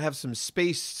gonna have some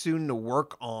space soon to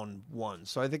work on one,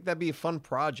 so I think that'd be a fun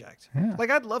project. Yeah. Like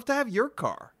I'd love to have your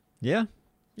car. Yeah.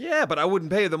 Yeah, but I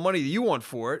wouldn't pay the money that you want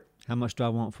for it. How much do I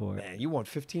want for it? Man, you want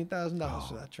 $15,000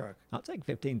 for that truck? I'll take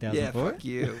 15,000 Yeah, for fuck it.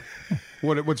 you.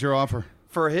 What's your offer?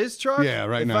 For his truck? Yeah,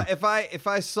 right if now. If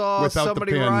I saw Without the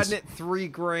somebody pins. riding it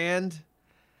 $3,000,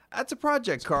 that's a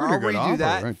project car. pretty I'll good redo offer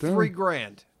that. right there.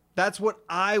 $3,000. That's what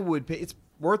I would pay. It's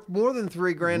worth more than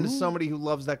 $3,000 to somebody who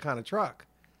loves that kind of truck,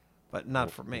 but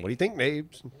not for me. What do you think,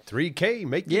 Nabes? $3K,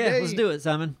 make your Yeah, day. let's do it,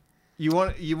 Simon. You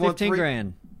want 15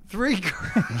 grand. 3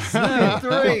 grand.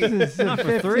 Three. Not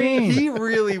for 3. He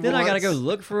really Then I got to wants- go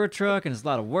look for a truck, and it's a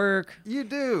lot of work. You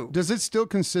do. Does it still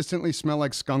consistently smell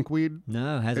like skunk weed?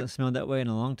 No, hasn't smelled that way in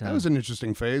a long time. That was an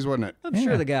interesting phase, wasn't it? I'm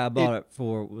sure Yeah. the guy I bought it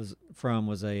for was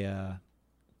a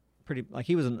pretty, like,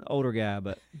 he was an older guy,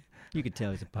 but you could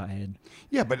tell he's a pothead.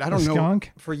 Yeah, but I A don't know.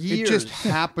 skunk? For It years. just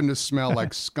happened to smell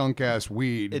like skunk ass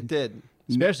weed. It did.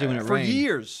 Especially when it For rained.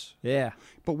 years. Yeah.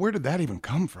 But where did that even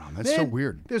come from? That's so Man,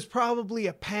 weird. There's probably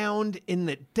a pound in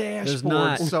the There's dashboard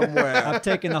not. somewhere. I've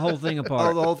taken the whole thing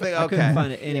apart. Oh, the whole thing? I couldn't Okay.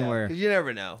 find it anywhere. 'Cause you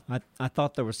never know. I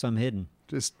thought there was some hidden.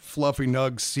 Just fluffy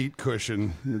nug seat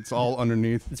cushion. It's all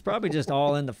underneath. It's probably just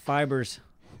all in the fibers.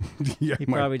 Yeah, He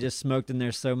my- probably just smoked in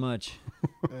there so much.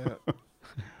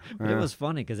 But it was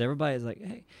funny because everybody's like,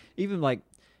 hey, even like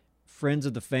friends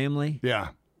of the family, yeah.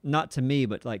 not to me,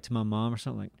 but like to my mom or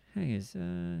something, like, hey, is hey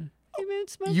man,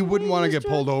 smoking You wouldn't weed want to in get this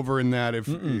pulled truck? over in that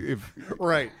if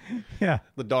Right. Yeah.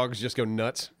 The dogs just go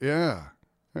nuts. yeah.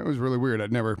 That was really weird.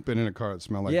 I'd never been in a car that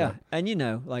smelled like Yeah, that. and you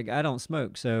know, like I don't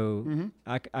smoke, so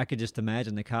I could just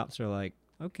imagine the cops are like,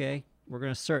 okay, we're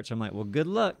gonna search. I'm like, well, good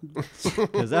luck,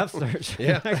 because I've searched.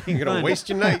 Yeah. I can't You're going find to it. waste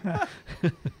your night.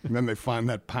 And then they find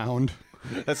that pound.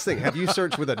 That's the thing. Have you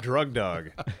searched with a drug dog?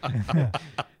 I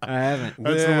haven't.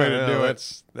 That's the way to do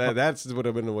it. That's would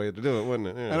have been the way to do it, wouldn't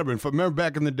it? Yeah. That'd have been fun. Remember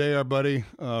back in the day, our buddy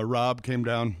Rob came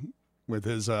down with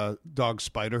his dog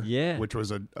Spider, Yeah. which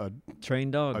was a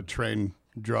Trained dog. trained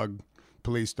drug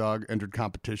police dog, entered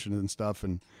competitions and stuff.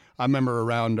 And I remember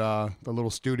around the little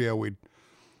studio we'd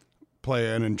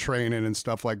play in and train in and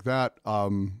stuff like that,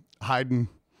 hiding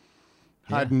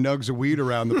nugs of weed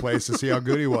around the place to see how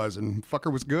good he was. And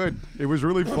fucker was good. It was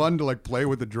really fun to like play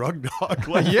with the drug dog.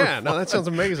 Like, Yeah, no, that sounds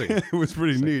amazing. it was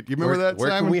pretty neat. You remember that, Where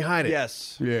Simon? can we hide it?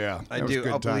 Yes. Yeah, I that was a do.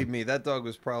 good time. Believe me, that dog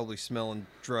was probably smelling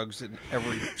drugs in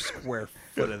every square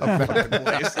foot of that fucking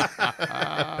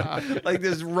place. Like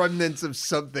there's remnants of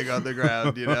something on the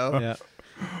ground, you know? Yeah.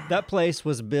 That place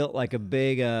was built like a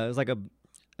big. It was like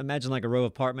imagine like a row of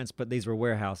apartments, but these were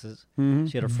warehouses.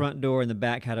 She had a front door, and the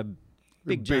back had a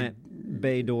big giant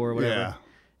bay door or whatever.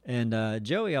 Yeah. And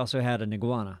Joey also had an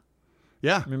iguana.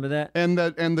 Yeah. Remember that? And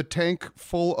the tank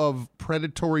full of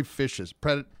predatory fishes,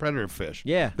 predator fish.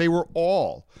 Yeah. They were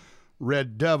all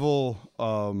red devil.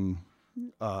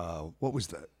 What was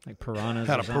that? Like piranhas.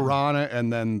 Had or a something. piranha,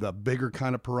 and then the bigger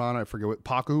kind of piranha. I forget what.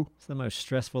 Pacu It's the most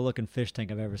stressful looking fish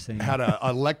tank I've ever seen. had a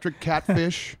electric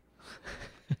catfish.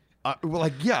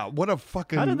 What a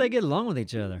fucking. How did they get along with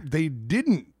each other? They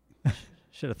didn't.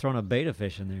 Should have thrown a beta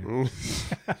fish in there.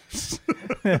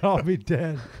 They'd all be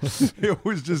dead. It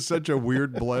was just such a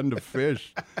weird blend of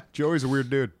fish. Joey's a weird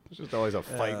dude. It's just always a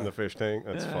fight in the fish tank.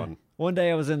 That's fun. One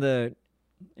day I was in the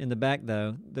back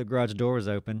though. The garage door was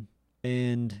open,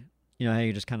 and you know how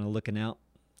you're just kind of looking out,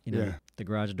 you know, Yeah. the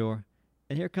garage door,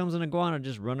 and here comes an iguana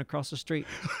just running across the street.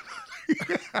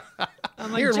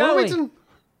 I'm like, Here in Joey. Wilmington?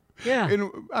 Yeah. And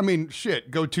I mean,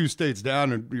 shit. Go 2 states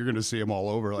down, and you're gonna see them all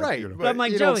over. Like, Right. you know. But I'm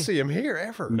like, you Joey. don't see him here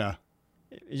ever. Nah.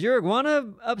 Is your iguana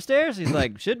upstairs? He's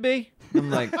like, should be.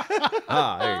 I'm like,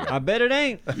 Ah, there you go. I bet it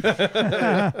ain't.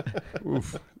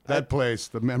 Oof. That place.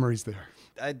 The memories there.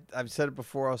 I've said it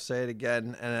before. I'll say it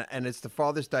again, and it's the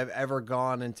farthest I've ever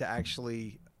gone into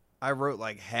actually. I wrote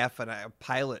like half a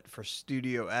pilot for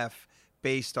Studio F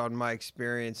based on my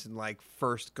experience and like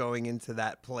first going into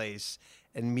that place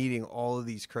and meeting all of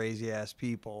these crazy ass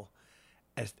people.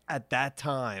 At that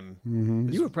time,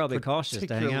 You were probably cautious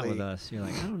to hang out with particularly- us. You're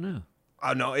like, I don't know.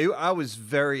 Oh no, I was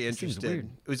very seems interested. weird.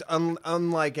 It was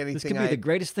unlike anything. This could be the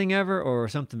greatest thing ever, or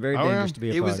something very Oh, yeah. dangerous to be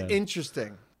a It part was of.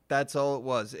 interesting. That's all it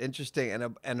was. Interesting,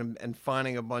 and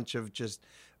finding a bunch of just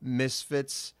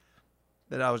misfits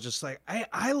that I was just like,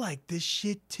 I like this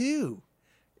shit too.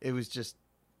 It was just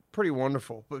pretty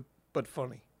wonderful, but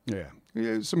funny.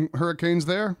 Yeah. Some hurricanes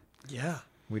there? Yeah.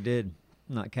 We did.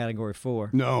 Not category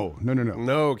 4. No.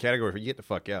 No category for you get the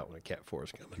fuck out when a Cat 4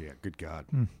 is coming. Yeah, good God.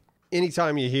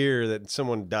 Anytime you hear that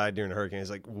someone died during a hurricane, it's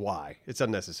like, why? It's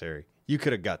unnecessary. You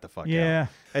could have got the fuck Yeah. out.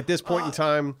 At this point in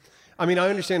time, I mean, I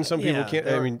understand some people yeah, can't.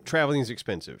 I there- mean, traveling is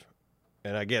expensive,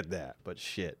 and I get that. But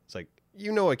shit, it's like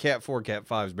a Cat 4, Cat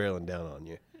 5 is barreling down on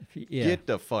you. Yeah. Get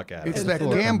the fuck out. It's of that it.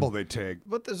 gamble they take.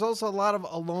 But there's also a lot of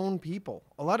alone people.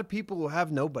 A lot of people who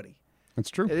have nobody. That's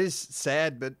true. It is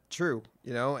sad, but true,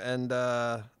 you know. And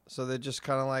so they're just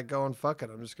kind of like going, "Fuck it,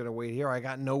 I'm just gonna wait here. I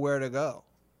got nowhere to go."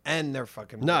 And they're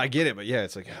fucking. No, I get it, but yeah,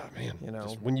 it's like, oh man, You know.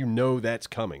 just when you know that's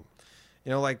coming.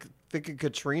 You know, like think of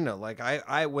Katrina. Like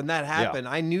I when that happened,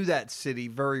 I knew that city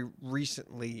very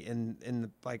recently. In the,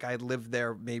 like I lived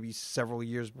there maybe several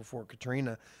years before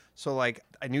Katrina, so like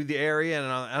I knew the area,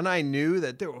 and I knew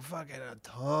that there were fucking a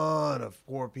ton of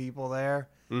poor people there.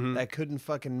 that couldn't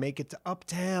fucking make it to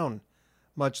uptown,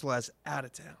 much less out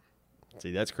of town.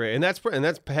 See, that's great, and that's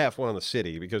half one on the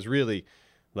city because really,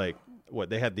 like what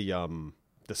they had the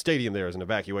stadium there as an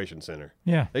evacuation center.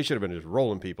 Yeah. They should have been just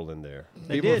rolling people in there.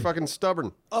 They People were did. fucking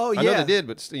stubborn. Oh, I know yeah. they did,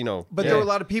 but But yeah. there were a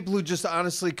lot of people who just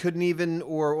honestly couldn't even,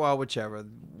 or well, whichever.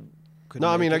 No,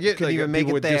 I mean I get couldn't like, even make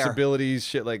people it with there, disabilities,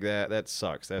 shit like that. That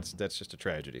sucks. That's just a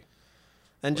tragedy.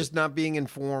 and just not being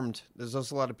informed. There's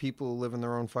also a lot of people who live in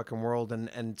their own fucking world,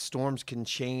 and storms can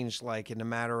change like in a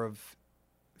matter of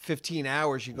 15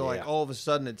 hours. You go like Yeah. all of a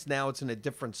sudden it's in a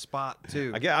different spot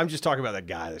too. I'm just talking about that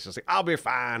guy that's just like, I'll be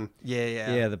fine.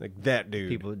 Yeah, the Like that dude.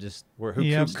 people just who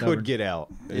Yep. could get out.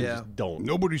 And Yeah. just don't.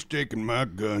 Nobody's taking my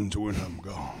guns when I'm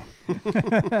gone.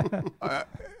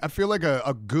 I feel like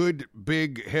a good,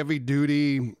 big,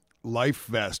 heavy-duty life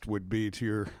vest would be to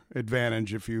your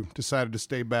advantage if you decided to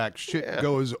stay back. Shit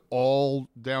goes all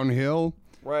downhill.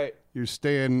 Right. You're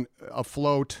staying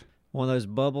afloat. one of those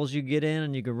bubbles you get in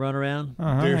and you can run around.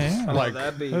 Dude, Yeah. like,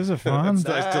 That'd be Those are fun.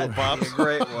 That still pops. a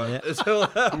great one.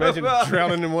 Yeah. Imagine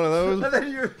drowning in one of those. And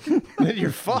then you're, Then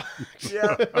you're fucked.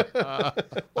 yeah.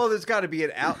 Well, there's got to be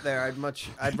it out there.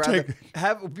 I'd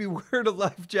rather be wearing a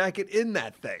life jacket in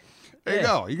that thing. there you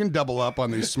go. You can double up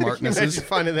on these Imagine smartnesses.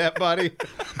 finding that body.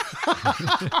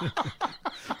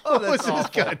 Oh, that's What's this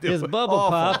awful. guy doing? His bubble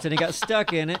popped and he got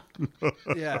stuck in it.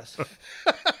 Yes.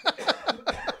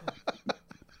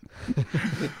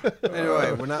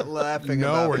 Anyway, we're not laughing No,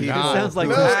 about we're people not. Sounds like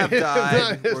who No, have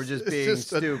died. it's We're just it's being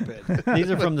just a- stupid. These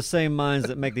are from the same minds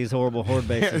that make these horrible horde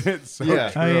bases. It's so Yeah,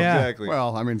 true. Oh, yeah. exactly.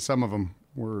 Well, I mean, some of them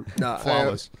were No,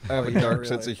 flawless. I have a dark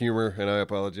sense of humor, and I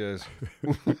apologize.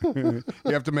 You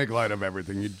have to make light of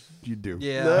everything. You do.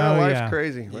 Yeah. No, Oh, life's yeah.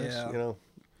 crazy. Yeah.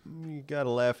 You gotta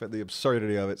laugh at the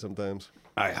absurdity of it sometimes.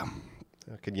 I am.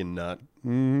 How could you not?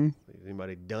 Mm-hmm.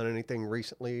 Anybody done anything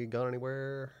recently? Gone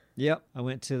anywhere? Yep. I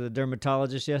went to the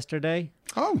dermatologist yesterday.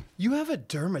 Oh, You have a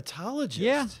dermatologist.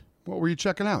 Yeah. what were you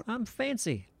checking out? I'm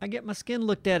fancy. I get my skin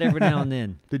looked at every now and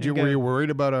then. Did you And go, were you worried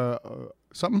about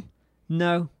something?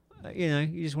 No. You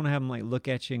just want to have them like look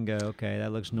at you and go, okay,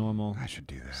 that looks normal. I should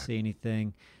do that. See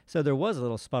anything? So there was a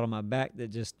little spot on my back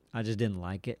that I just didn't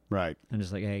like it. Right. I'm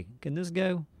just like, hey, can this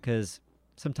go? Because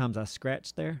sometimes I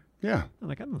scratch there. Yeah. I'm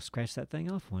like, I'm gonna scratch that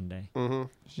thing off one day. Mm-hmm.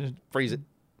 It's just, Freeze it.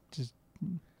 it's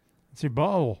your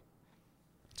butthole.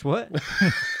 It's what?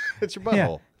 It's your Yeah.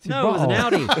 butthole. It's your No, it was an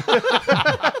butthole.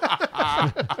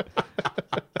 Audi.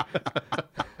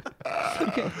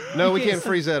 No, we can't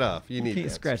freeze that off. You You need can't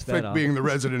that. scratch that Frick off. being the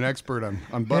resident expert on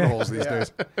buttholes these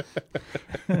days.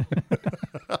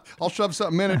 I'll shove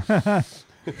something in it.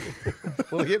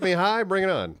 Well, get me high. Bring it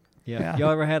on. Yeah. Y'all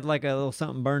ever had like a little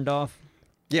something burned off?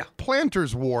 Yeah.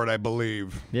 Planter's ward, I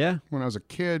believe, Yeah. when I was a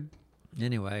kid.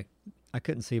 Anyway, I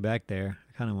couldn't see back there.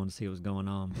 I kind of wanted to see what was going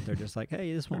on, but they're just like,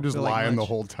 hey, this I'm won't just feel like lying the much.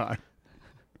 whole time.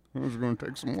 It was going to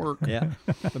take some work. Yeah.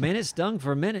 But man, it stung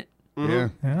for a minute. Yeah.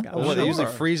 Yeah. Got Well, one they of usually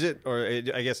those. freeze it, or I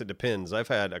guess it depends. I've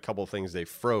had a couple of things they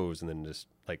froze and then just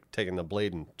like taking the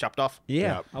blade and chopped off. Yeah.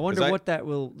 Yeah. I wonder 'Cause what that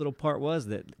little part was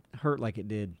that hurt like it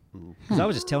did. Because I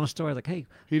was just telling a story. I was like, hey,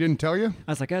 He didn't tell you?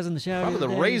 I was like, I was in the shower. Probably the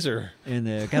the other day, razor.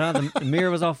 And got out, the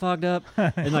mirror was all fogged up.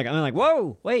 And like, I'm like,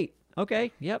 whoa, wait.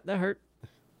 Okay. Yep, that hurt.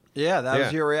 Yeah, that Yeah.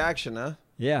 was your reaction, huh?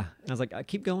 Yeah. I was like,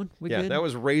 keep going. We Yeah, good? that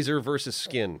was razor versus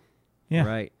skin. Yeah.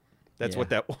 Right. That's Yeah. what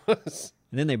that was.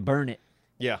 And then they burn it.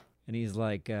 Yeah. And he's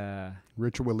like,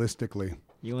 Ritualistically.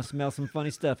 you want to smell some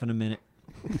funny stuff in a minute.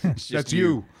 It's just That's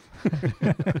you.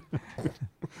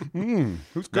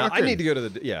 Who's No, cooking? I need to go to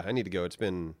the. Yeah, I need to go. It's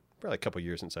been probably a couple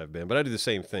years since I've been, but I do the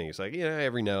same thing. It's like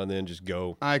every now and then just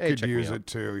go. I "Hey, could check me use out." it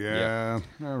too. Yeah.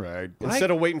 All right.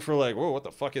 Instead of waiting for like, whoa, what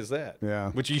the fuck is that?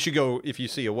 Yeah. Which you should go if you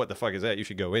see a what the fuck is that, you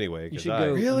should go anyway. 'Cause should I,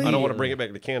 go Really? I don't want to bring it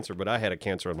back to cancer, but I had a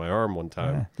cancer on my arm one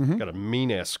time. Got a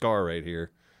mean ass scar right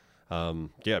here.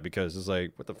 Yeah, because it's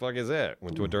like, what the fuck is that?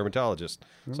 Went to a dermatologist.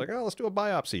 It's like, oh, let's do a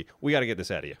biopsy. We got to get this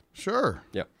out of you. Sure.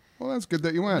 Yeah. Well, that's good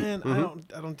that you went. Man,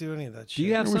 I don't do any of that shit. Do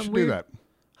you have we something should weird? do that.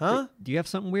 Huh? Do you have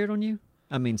something weird on you?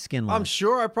 I mean, skin wise. I'm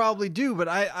sure I probably do, but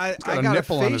I got a got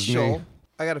nipple a on his knee. facial.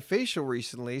 I got a facial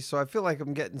recently, so I feel like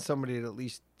I'm getting somebody to at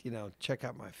least check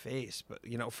out my face, but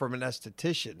from an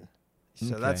esthetician.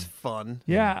 So that's Okay. fun.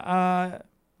 Yeah.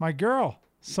 My girl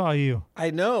saw you. I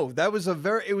know that was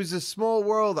it was a small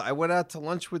world. I went out to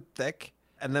lunch with Thick,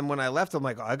 and then when I left, I'm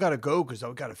like, I gotta go because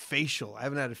I got a facial. I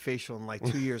haven't had a facial in like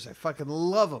 2 years. I fucking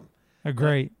love them.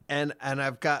 Great. And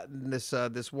I've gotten this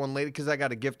one lady because I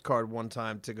got a gift card one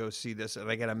time to go see this, and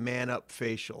I got a man up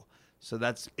facial. So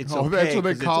it's Oh, okay. that's what they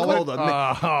 'cause it's call it? called a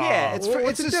yeah, it's Well, for,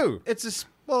 what's it's it a, do? It's a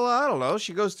Well, I don't know.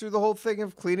 She goes through the whole thing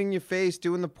of cleaning your face,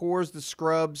 doing the pores, the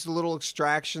scrubs, the little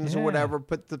extractions or Yeah. whatever.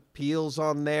 Put the peels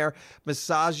on there,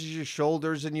 massages your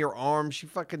shoulders and your arms. She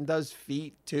fucking does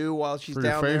feet too while she's For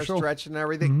your down there facial? stretching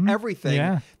everything. Everything.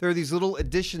 Yeah. There are these little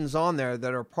additions on there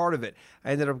that are part of it.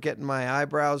 I ended up getting my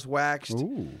eyebrows waxed.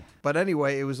 Ooh. But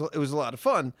anyway, it was a lot of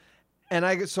fun. And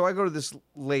I go to this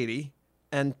lady,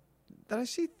 and then I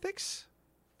see Thick's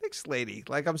lady.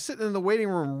 Like, I'm sitting in the waiting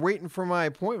room waiting for my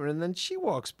appointment, and then she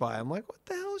walks by. I'm like, what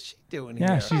the hell is she doing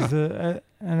Yeah, here? she's an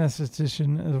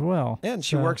esthetician as well. Yeah, and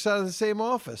she So- works out of the same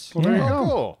office. Well, there you Yeah. go.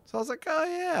 Cool. So I was like, oh,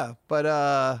 yeah. But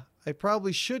I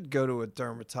probably should go to a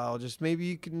dermatologist. Maybe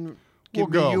you can give We'll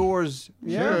me go. yours.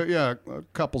 Yeah, a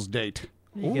couple's date.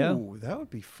 There you go. Ooh, that would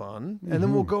be fun. And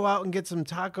then we'll go out and get some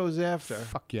tacos after.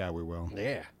 Fuck yeah, we will.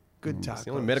 Yeah. Good tacos. It's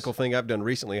the only medical thing I've done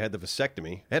recently. I had the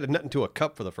vasectomy. I had a nut into a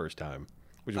cup for the first time,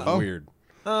 which was weird.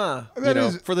 Uh, That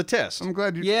is- For the test. I'm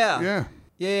glad you. Yeah.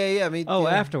 Yeah. yeah. Me, Oh,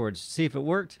 yeah. afterwards, see if it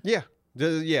worked. Yeah.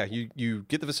 Yeah. You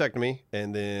get the vasectomy,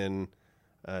 and then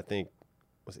I think,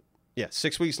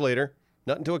 6 weeks later,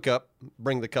 nut into a cup,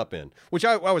 bring the cup in, which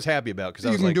I was happy about because I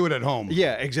You was can like, do it at home.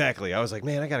 yeah, exactly. I was like,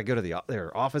 man, I got to go to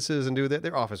their offices and do that.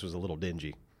 Their office was a little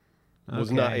dingy. Was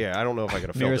not. Okay. Yeah, I don't know if I could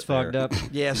have felt Mirrors it there. fogged up.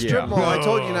 Yeah, strip Yeah. mall. I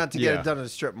told you not to get Yeah. it done at a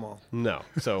strip mall. No.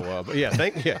 So, but yeah,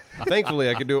 thankfully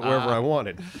I could do it wherever I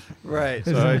wanted. Right.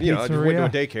 So, Is it a I just went to a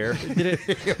pizzeria? daycare. Did it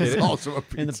It's also a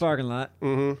in the parking lot.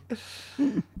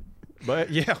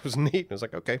 But yeah, it was neat. I was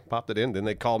like, okay, popped it in. Then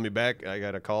they called me back. I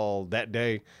got a call that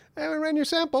day. Hey, we ran your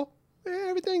sample.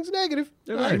 Everything's negative.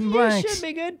 They're like, you Blanks. should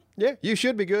be good. Yeah, you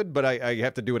should be good, but I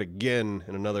have to do it again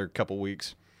in another couple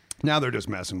weeks. Now they're just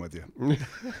messing with you.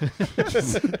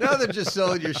 Now they're just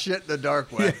selling your shit in the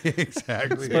dark way.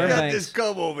 Exactly. Sperm Got banks. this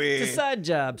come over It's a here. side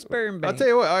job. Sperm I'll bank. tell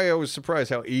you what, I was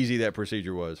surprised how easy that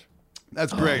procedure was.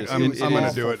 That's great. It's- I'm it going to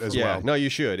is. do it as Yeah, well. no, you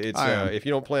should. It's I am. if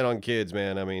you don't plan on kids,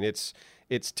 man. I mean, it's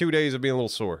 2 days of being a little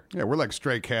sore. Yeah, we're like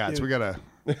stray cats. We got to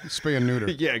spay and neuter.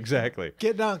 Yeah, exactly.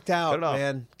 Get knocked out, Cut it off.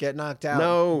 man. Get knocked out.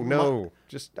 No,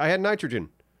 just I had nitrogen.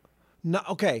 No,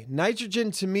 okay. Nitrogen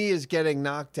to me is getting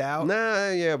knocked out. Nah,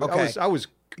 yeah, but Okay. I was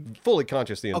fully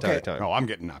conscious the entire Okay. time. Oh, I'm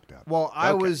getting knocked out. Well,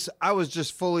 I Okay. was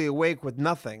just fully awake with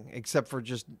nothing except for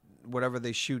just whatever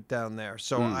they shoot down there.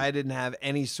 So I didn't have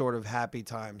any sort of happy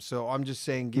time. So I'm just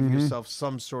saying give yourself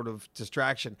some sort of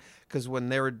distraction because when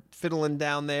they were fiddling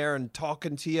down there and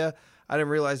talking to you, I didn't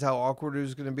realize how awkward it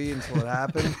was going to be until it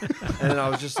happened. And then I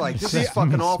was just like, this is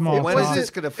fucking awful. Small When is talk. this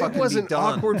going to fucking It wasn't be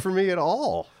done? awkward for me at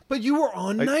all. But you were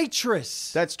on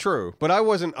nitrous. That's true, but I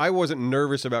wasn't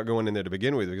nervous about going in there to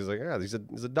begin with because like, he's a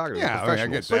doctor, he's a Yeah, I mean, I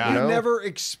professional. get So, that. But you know? never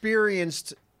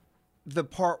experienced the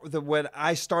part that when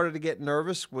I started to get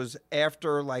nervous was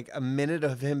after like a minute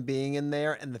of him being in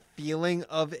there and the feeling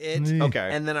of it. Okay.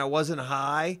 And then I wasn't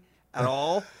high at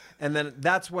all. And then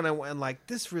that's when I went like,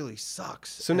 this really sucks.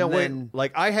 So now, and wait, then,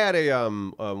 like I had a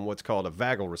what's called a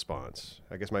vagal response.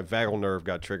 I guess my vagal nerve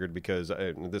got triggered because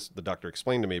the doctor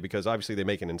explained to me because obviously they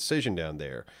make an incision down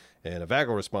there, and a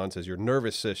vagal response is your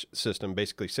nervous system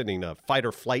basically sending a fight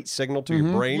or flight signal to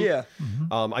your brain. Yeah.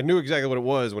 I knew exactly what it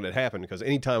was when it happened because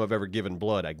anytime I've ever given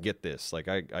blood, I get this. Like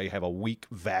I have a weak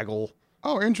vagal.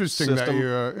 Oh, interesting System. that you.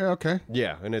 Yeah, okay.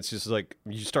 Yeah, and it's just like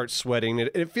you start sweating.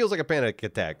 It feels like a panic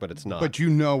attack, but it's not. But you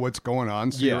know what's going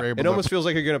on, so yeah, you're able it to. almost feels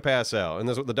like you're going to pass out. And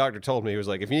that's what the doctor told me. He was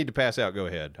like, if you need to pass out, go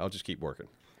ahead. I'll just keep working.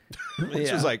 Which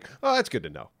Yeah. was like, oh, that's good to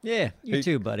know. Yeah, you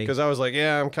too, buddy. Because I was like,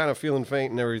 yeah, I'm kind of feeling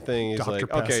faint and everything. He's Doctor like,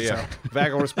 okay, passes yeah.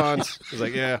 Vagal response. He's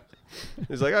like, yeah.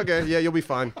 He's like, okay, yeah, you'll be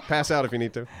fine. Pass out if you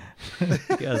need to. You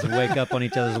guys wake up on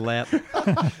each other's lap.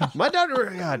 My doctor,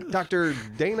 Dr.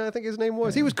 Dana, I think his name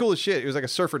was. He was cool as shit. He was like a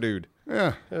surfer dude.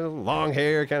 Yeah. Long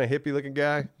hair, kind of hippie looking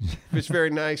guy. It's very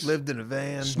nice. lived in a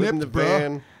van. Lived in the Snipped, bro.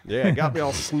 van. Yeah, got me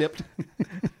all snipped.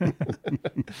 Down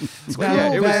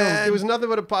Yeah, it that- was nothing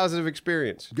but a positive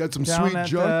experience. Got some down sweet that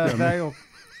junk. Vagal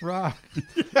rock.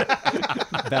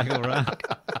 Vagal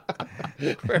rock.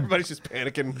 Where everybody's just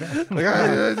panicking. Like,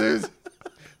 ah, dude,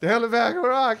 down the back of the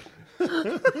rock.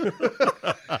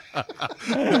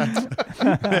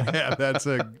 Yeah, that's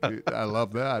a. I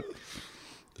love that.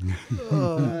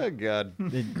 Oh, God.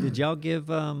 Did y'all give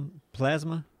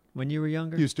plasma when you were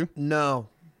younger? Used to. No,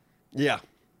 Yeah.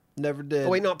 never did. Oh,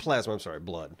 wait, not plasma. I'm sorry.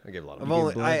 Blood. I gave a lot of I've blood.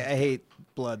 only, blood? I hate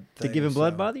blood. Did things, giving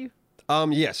blood so. bother you?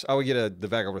 Yes, I would get the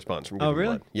vagal response from giving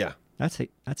really? blood. Yeah.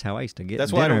 That's how I used to get.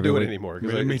 That's why I dinner don't do every it week. anymore. Me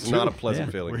Because it's too. not a pleasant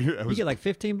Yeah. feeling. It You was, get like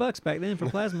 $15 back then for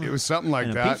plasma. it was something like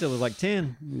and a that. pizza was like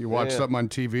 10. You watch Yeah. something on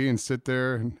TV and sit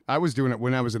there. And I was doing it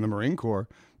when I was in the Marine Corps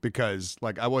because,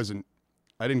 like, I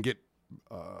didn't get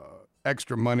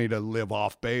extra money to live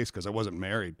off base because I wasn't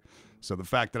married. So the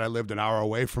fact that I lived an hour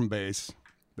away from base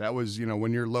That was,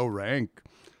 when you're low rank,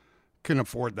 can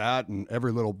afford that, and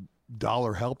every little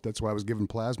dollar helped. That's why I was giving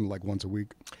plasma like once a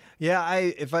week. Yeah,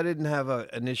 if I didn't have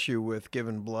an issue with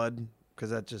giving blood,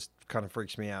 because that just kind of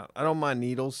freaks me out. I don't mind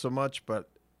needles so much, but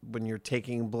when you're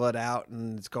taking blood out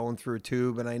and it's going through a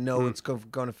tube, and I know it's going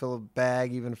to fill a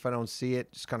bag, even if I don't see it,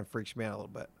 it just kind of freaks me out a little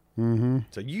bit. Mm-hmm.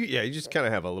 So you just kind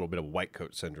of have a little bit of white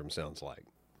coat syndrome. Sounds like.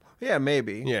 Yeah,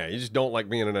 maybe. Yeah, you just don't like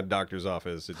being in a doctor's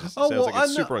office. It just sounds like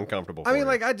it's super uncomfortable. I mean, you.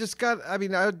 like I just got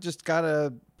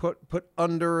to put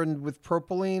under and with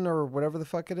propylene or whatever the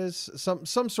fuck it is,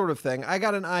 some sort of thing. I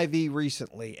got an IV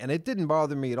recently, and it didn't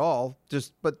bother me at all.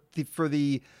 For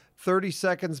the 30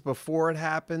 seconds before it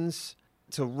happens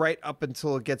to right up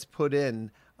until it gets put in,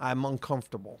 I'm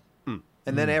uncomfortable. And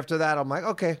then after that, I'm like,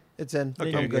 okay, it's in.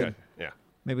 Okay, I'm good. Yeah.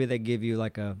 Maybe they give you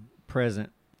like a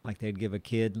present, like they'd give a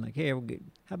kid, like, hey,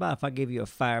 how about if I give you a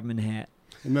fireman hat?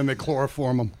 And then they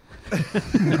chloroform them.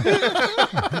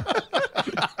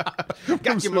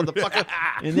 Got you, motherfucker.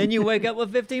 And then you wake up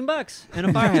with $15 and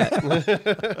a fire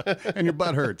hat. And your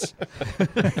butt hurts.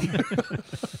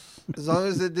 As long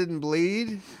as it didn't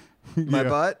bleed my Yeah.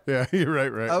 butt, Yeah, you're right.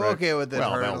 I'm right. okay with it.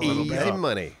 Well, hurting that a little was bit. Easy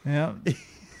money. Yeah.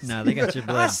 No, they got your I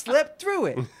blood. slept through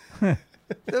it.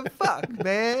 The fuck,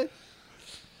 man?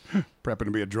 Prepping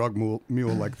to be a drug mule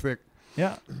like Thick.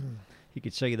 Yeah. He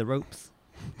could show you the ropes.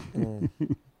 Matter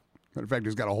of fact,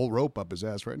 he's got a whole rope up his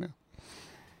ass right now.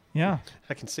 Yeah.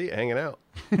 I can see it hanging out.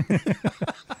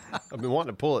 I've been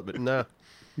wanting to pull it, but no,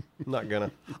 I'm not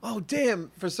gonna. Oh, damn.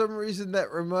 For some reason,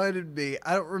 that reminded me.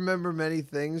 I don't remember many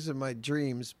things in my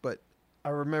dreams, but I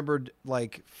remembered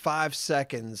like 5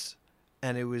 seconds,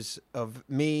 and it was of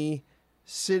me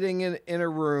sitting in a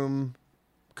room,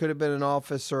 could have been an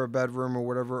office or a bedroom or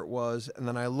whatever it was, and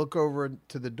then I look over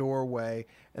to the doorway,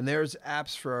 and there's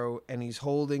Abstro, and he's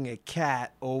holding a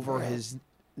cat over his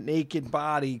naked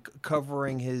body,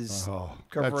 covering his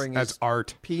That's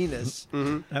art. penis.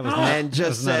 That was not, And that just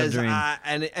was not a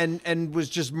says, dream. and was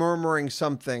just murmuring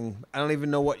something. I don't even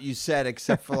know what you said,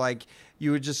 except for like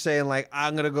you were just saying like,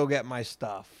 I'm gonna go get my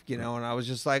stuff, and I was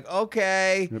just like,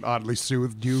 okay, It oddly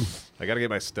soothed you. I gotta get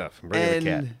my stuff. I'm bringing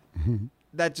the cat.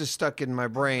 that just stuck in my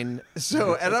brain.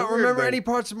 So, and I don't a weird remember thing. any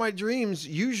parts of my dreams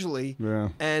usually. Yeah.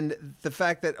 And the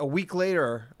fact that a week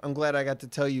later, I'm glad I got to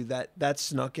tell you that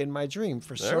snuck in my dream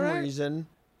for some right. reason.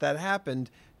 That happened.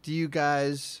 Do you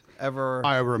guys ever?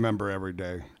 I remember every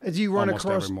day. Do you run almost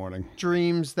across every morning.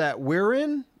 dreams that we're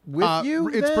in with you?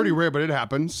 It's then? pretty rare, but it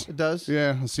happens. It does.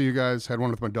 Yeah, I see you guys. Had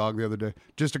one with my dog the other day.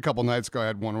 Just a couple nights ago, I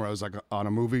had one where I was like on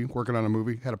a movie, working on a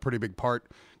movie. Had a pretty big part.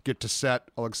 Get to set,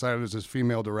 all excited as this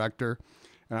female director.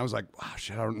 And I was like, wow,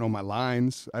 shit, I don't know my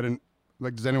lines. I didn't,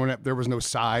 like, does anyone have, there was no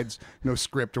sides, no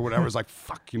script or whatever. I was like,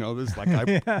 fuck, this, like,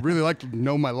 I really like to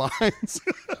know my lines.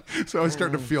 So I was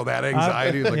starting to feel that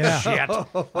anxiety. I was like, yeah. shit.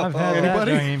 I've had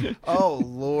Anybody? that dream. Oh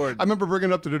Lord. I remember bringing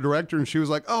it up to the director, and she was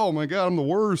like, oh my God, I'm the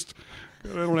worst.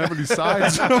 I don't have any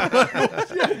sides. I'm like, well,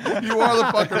 yeah, you are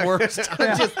the fucking worst.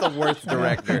 I'm just the worst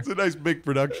director. It's a nice big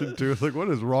production, too. It's like, what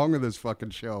is wrong with this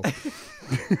fucking show?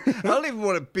 I don't even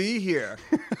want to be here.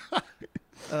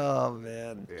 Oh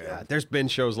man. Yeah, there's been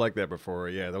shows like that before.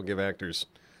 Yeah, they'll give actors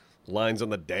lines on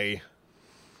the day.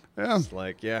 Yeah, It's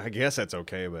like, yeah, I guess that's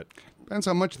okay, but depends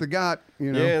how much they got,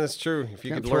 yeah, that's true. If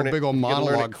you Can't could throw learn a big it, old if you could learn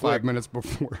it monologue 5 quick. minutes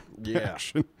before Yeah.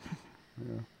 action.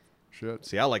 Yeah. Shit.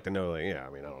 See, I like to know that. Yeah, I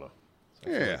mean, I don't know.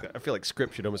 Yeah. I feel like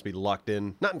script should almost be locked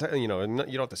in. Not entirely, you don't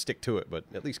have to stick to it, but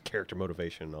at least character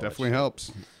motivation. And all that Definitely shit.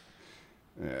 helps.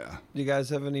 Yeah. Do you guys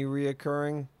have any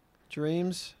reoccurring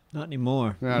dreams? Not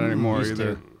anymore. Not anymore Used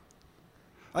either. to.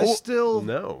 I Oh, still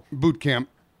No. Boot camp.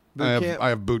 Boot camp? I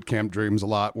have boot camp dreams a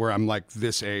lot where I'm like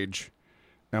this age.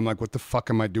 And I'm like, what the fuck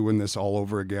am I doing this all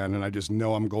over again? And I just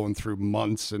know I'm going through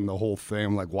months and the whole thing.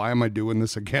 I'm like, why am I doing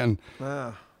this again?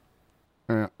 Ah.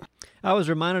 Yeah. I was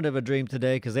reminded of a dream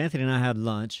today because Anthony and I had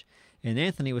lunch, and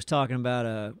Anthony was talking about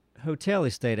a hotel he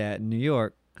stayed at in New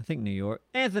York. I think New York.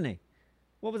 Anthony,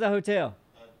 what was that hotel?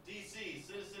 DC,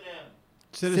 Citizen M.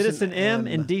 Citizen M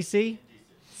in D.C.?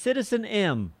 Citizen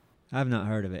M. I've not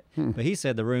heard of it. But he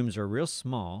said the rooms are real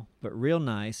small, but real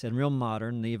nice and real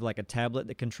modern. They have like a tablet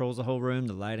that controls the whole room,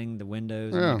 the lighting, the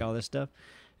windows, and Yeah. like all this stuff.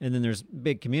 And then there's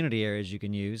big community areas you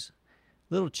can use.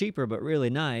 A little cheaper, but really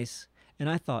nice. And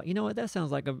I thought, you know what? That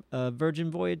sounds like a Virgin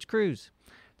Voyage cruise.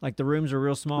 Like the rooms are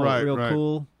real small, Right, real right.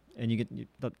 cool. And you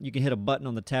can hit a button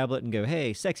on the tablet and go,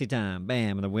 hey, sexy time,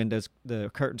 bam. And the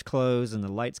curtains close and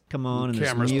the lights come on and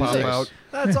Cameras there's pop music. out.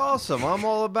 That's awesome. I'm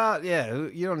all about,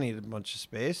 you don't need a bunch of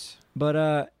space. But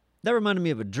that reminded me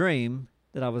of a dream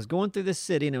that I was going through this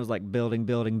city and it was like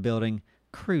building,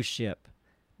 cruise ship,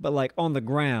 but like on the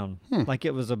ground, like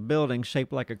it was a building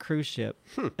shaped like a cruise ship.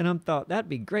 And I thought that'd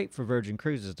be great for Virgin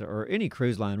Cruises or any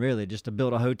cruise line really, just to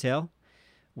build a hotel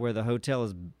where the hotel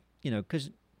is,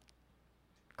 because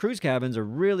cruise cabins are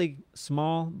really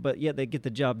small, but yet they get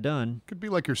the job done. Could be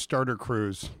like your starter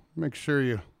cruise. Make sure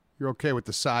you're okay with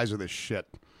the size of this shit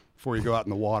before you go out in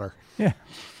the water. Yeah.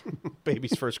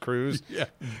 Baby's first cruise. Yeah.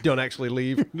 Don't actually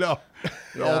leave. No,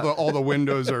 all the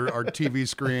windows are TV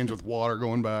screens with water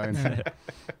going by. And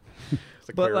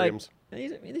It's But like aquariums.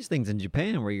 these things in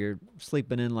Japan where you're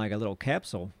sleeping in like a little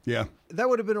capsule. yeah, That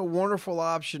would have been a wonderful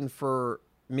option for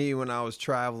me when I was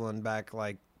traveling back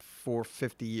like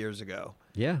 50 years ago.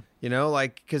 Yeah.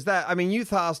 Because youth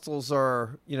hostels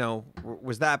are,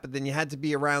 was that, but then you had to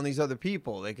be around these other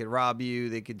people. They could rob you,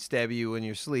 they could stab you when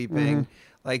you're sleeping.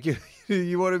 Like,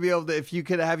 you want to be able to, if you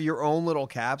could have your own little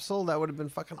capsule, that would have been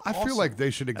fucking awesome. I feel like they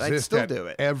should And I'd exist still at do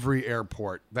it. every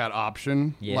airport. That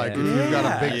option, Yeah. like if you've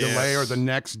got a big Yes. delay or the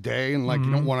next day, and like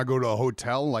you don't want to go to a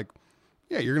hotel, like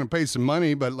yeah, you're gonna pay some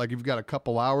money, but like you've got a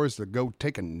couple hours to go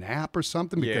take a nap or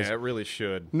something because Yeah, it really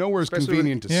should. nowhere's Especially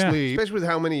convenient to Yeah. sleep. Especially with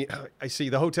how many I see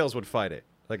the hotels would fight it.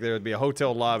 Like there would be a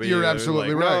hotel lobby. You're and they'd be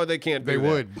absolutely like, No, right. they can't. Do They that,"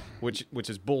 would. which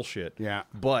is bullshit. Yeah.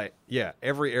 But yeah,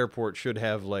 every airport should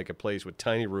have like a place with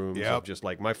tiny rooms. Yep. Of just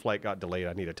like my flight got delayed.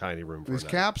 I need a tiny room for These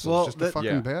that. capsules, Well, just a that- fucking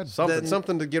Yeah, bed.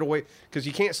 something to get away because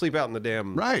you can't sleep out in the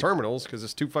damn Right. terminals because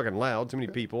it's too fucking loud. Too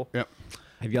many people. Yep.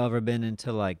 Have y'all ever been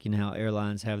into like, how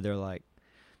airlines have their like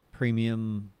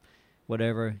premium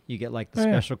whatever? You get like the Oh,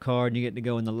 yeah. special card and you get to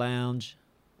go in the lounge.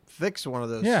 Thick's one of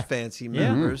those Yeah. fancy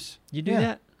Yeah. members. You do Yeah.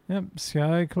 that? Yep.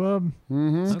 Sky Club.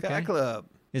 Mm-hmm. Sky Okay. Club.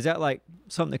 Is that like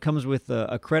something that comes with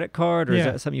a credit card or is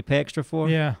Yeah. that something you pay extra for?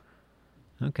 Yeah.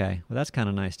 Okay. Well, that's kind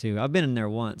of nice too. I've been in there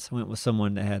once. I went with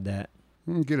someone that had that.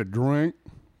 Get a drink.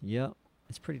 Yep.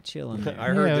 It's pretty chill in there. I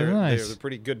heard Yeah, they're nice.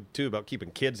 pretty good too about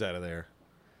keeping kids out of there.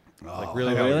 Like Oh,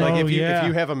 really, really? like Oh, if yeah.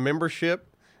 you have a membership,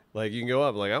 like you can go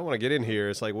up like I want to get in here.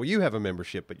 It's like well you have a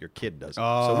membership but your kid doesn't,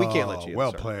 so we can't let you. in,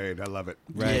 Well sir. played. I love it.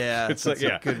 Right. Yeah, It's that's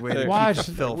like, a yeah. good way to Watch- keep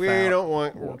the filth We out. don't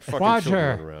want fucking Watch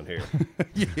children her. around here.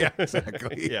 Yeah,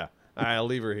 exactly. Yeah, I'll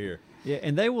leave her here. Yeah,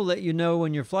 and they will let you know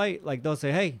when your flight. Like they'll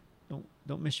say, "Hey,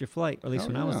 don't miss your flight." Or at least Oh,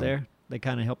 when I was yeah. there, they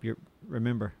kind of help you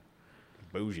remember.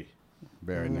 Bougie.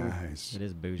 Very nice. It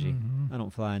is bougie. I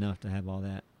don't fly enough to have all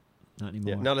that. Not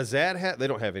anymore. Yeah. Now does that have? They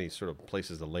don't have any sort of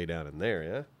places to lay down in there.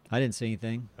 Yeah. I didn't see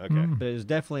anything, Okay. but it was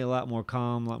definitely a lot more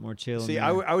calm, a lot more chill. in See, there.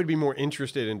 I would be more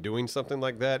interested in doing something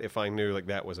like that if I knew like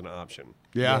that was an option.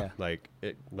 Yeah.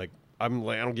 Yeah. Like I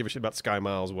don't give a shit about Sky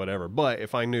Miles, whatever. But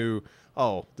if I knew,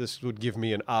 oh, this would give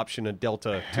me an option, a Delta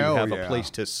to Hell have yeah. a place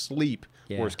to sleep.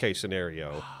 Yeah. Worst case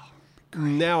scenario.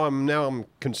 Now I'm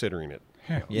considering it.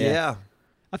 Yeah.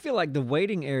 I feel like the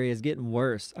waiting area is getting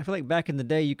worse. I feel like back in the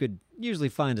day, you could usually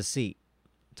find a seat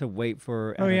to wait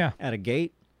for Oh, yeah. at a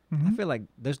gate. I feel like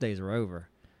those days are over.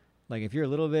 Like if you're a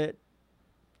little bit,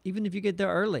 even if you get there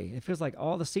early, it feels like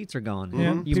all the seats are gone.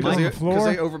 Yeah. You People might, on the floor.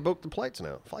 they overbooked the flights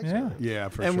now. Flights Yeah. now. Yeah,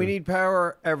 for And sure. we need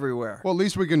power everywhere. Well, at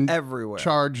least we can Everywhere.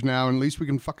 charge now, and at least we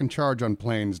can fucking charge on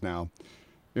planes now.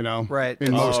 You know, Right.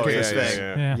 In That's most the cases, biggest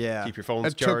thing. Yeah. Yeah. Keep your phones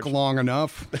that charged. took long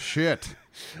enough. Shit.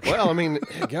 Well, I mean,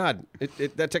 God,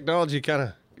 that technology kind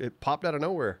of it popped out of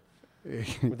nowhere.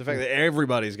 With the fact that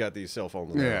everybody's got these cell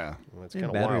phones now. Yeah. Well, that's and kind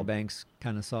of battery wild. banks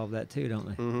kind of solve that too, don't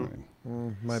they?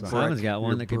 My Simon's brick. got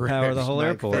one Your that can power the bricks, whole My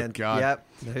airport. fan- God. Yep.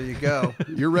 There you go.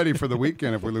 You're ready for the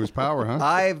weekend if we lose power, huh?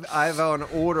 I've on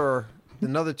order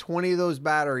another 20 of those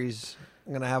batteries.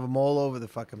 I'm gonna have them all over the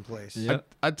fucking place. Yep.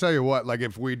 I tell you what, like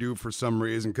if we do for some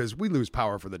reason, because we lose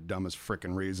power for the dumbest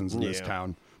freaking reasons in this Yeah.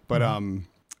 town. But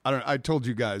I told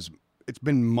you guys it's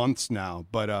been months now,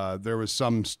 but there was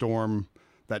some storm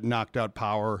that knocked out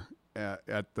power at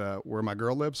where my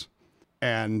girl lives,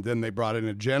 and then they brought in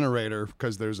a generator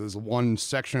because there's this one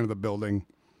section of the building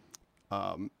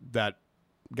that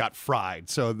got fried.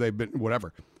 So they've been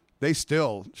whatever.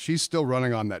 She's still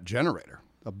running on that generator,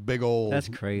 a big old That's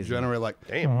crazy. generator. Like,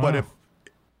 Damn. but Wow. if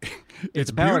If it's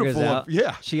the power goes beautiful, out,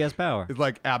 yeah, she has power. it's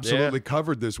like absolutely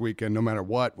covered this weekend, no matter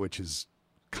what, which is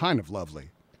kind of lovely.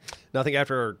 Now, I think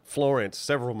after Florence,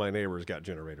 several of my neighbors got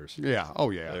generators. Yeah. Oh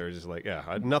yeah. They were just like,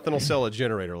 nothing will sell a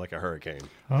generator like a hurricane.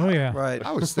 Oh yeah. Right.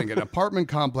 I was thinking apartment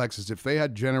complexes, if they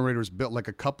had generators built, like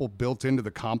a couple built into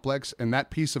the complex, and that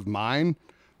peace of mind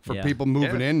for Yeah. people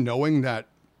moving Yeah. in, knowing that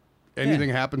anything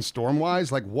happens storm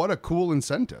wise, like what a cool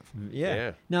incentive. Yeah.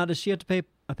 Yeah. Now, does she have to pay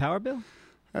a power bill?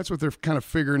 That's what they're kind of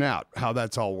figuring out, how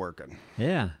that's all working.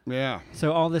 Yeah. Yeah.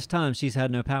 So all this time she's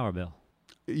had no power bill.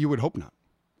 You would hope not.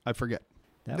 I forget.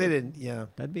 That They would, didn't. Yeah.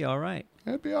 that'd be all right.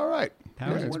 That'd be all right.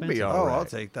 Power's Yeah. expensive. Would be all Oh, right. I'll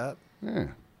take that. Yeah.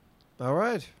 All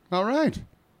right. All right.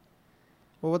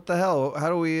 Well, what the hell? How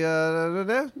do we?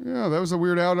 Yeah, that was a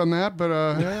weird out on that, but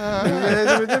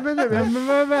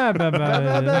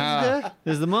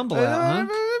There's the mumble out,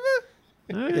 huh?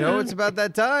 You know, it's about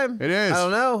that time. It is. I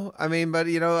don't know. I mean, but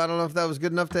you know, I don't know if that was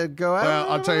good enough to go out. well,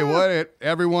 I'll tell you what,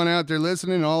 everyone out there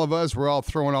listening, all of us, we're all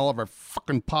throwing all of our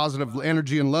fucking positive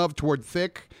energy and love toward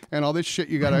Thick and all this shit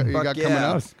you got coming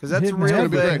up. Because that's a Hitting real gonna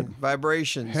be thing. big.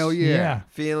 Vibrations. Hell yeah. Yeah.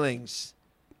 Feelings.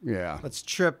 Yeah. Let's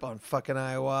trip on fucking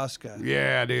ayahuasca.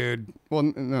 Yeah, dude. Well,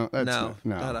 no, that's No,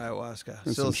 no. not ayahuasca.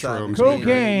 And some Psilocybin. shrooms.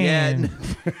 Cocaine.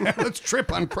 Yeah. Let's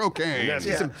trip on cocaine. Let's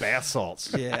get some bath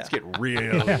salts. Yeah. Let's get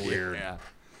real weird.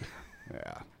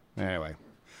 Yeah. Anyway,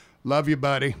 love you,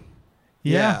 buddy.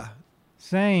 Yeah.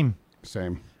 Same.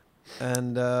 Same.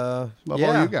 And Love yeah.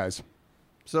 all you guys.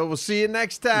 So we'll see you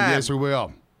next time. Yes, we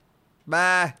will.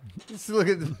 Bye. Just look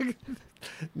at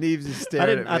Neves is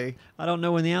staring at me. I don't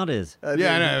know when the out is.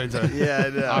 Yeah, I know. It's Yeah, I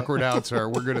know. awkward outs are.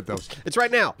 We're good at those. It's right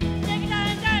now.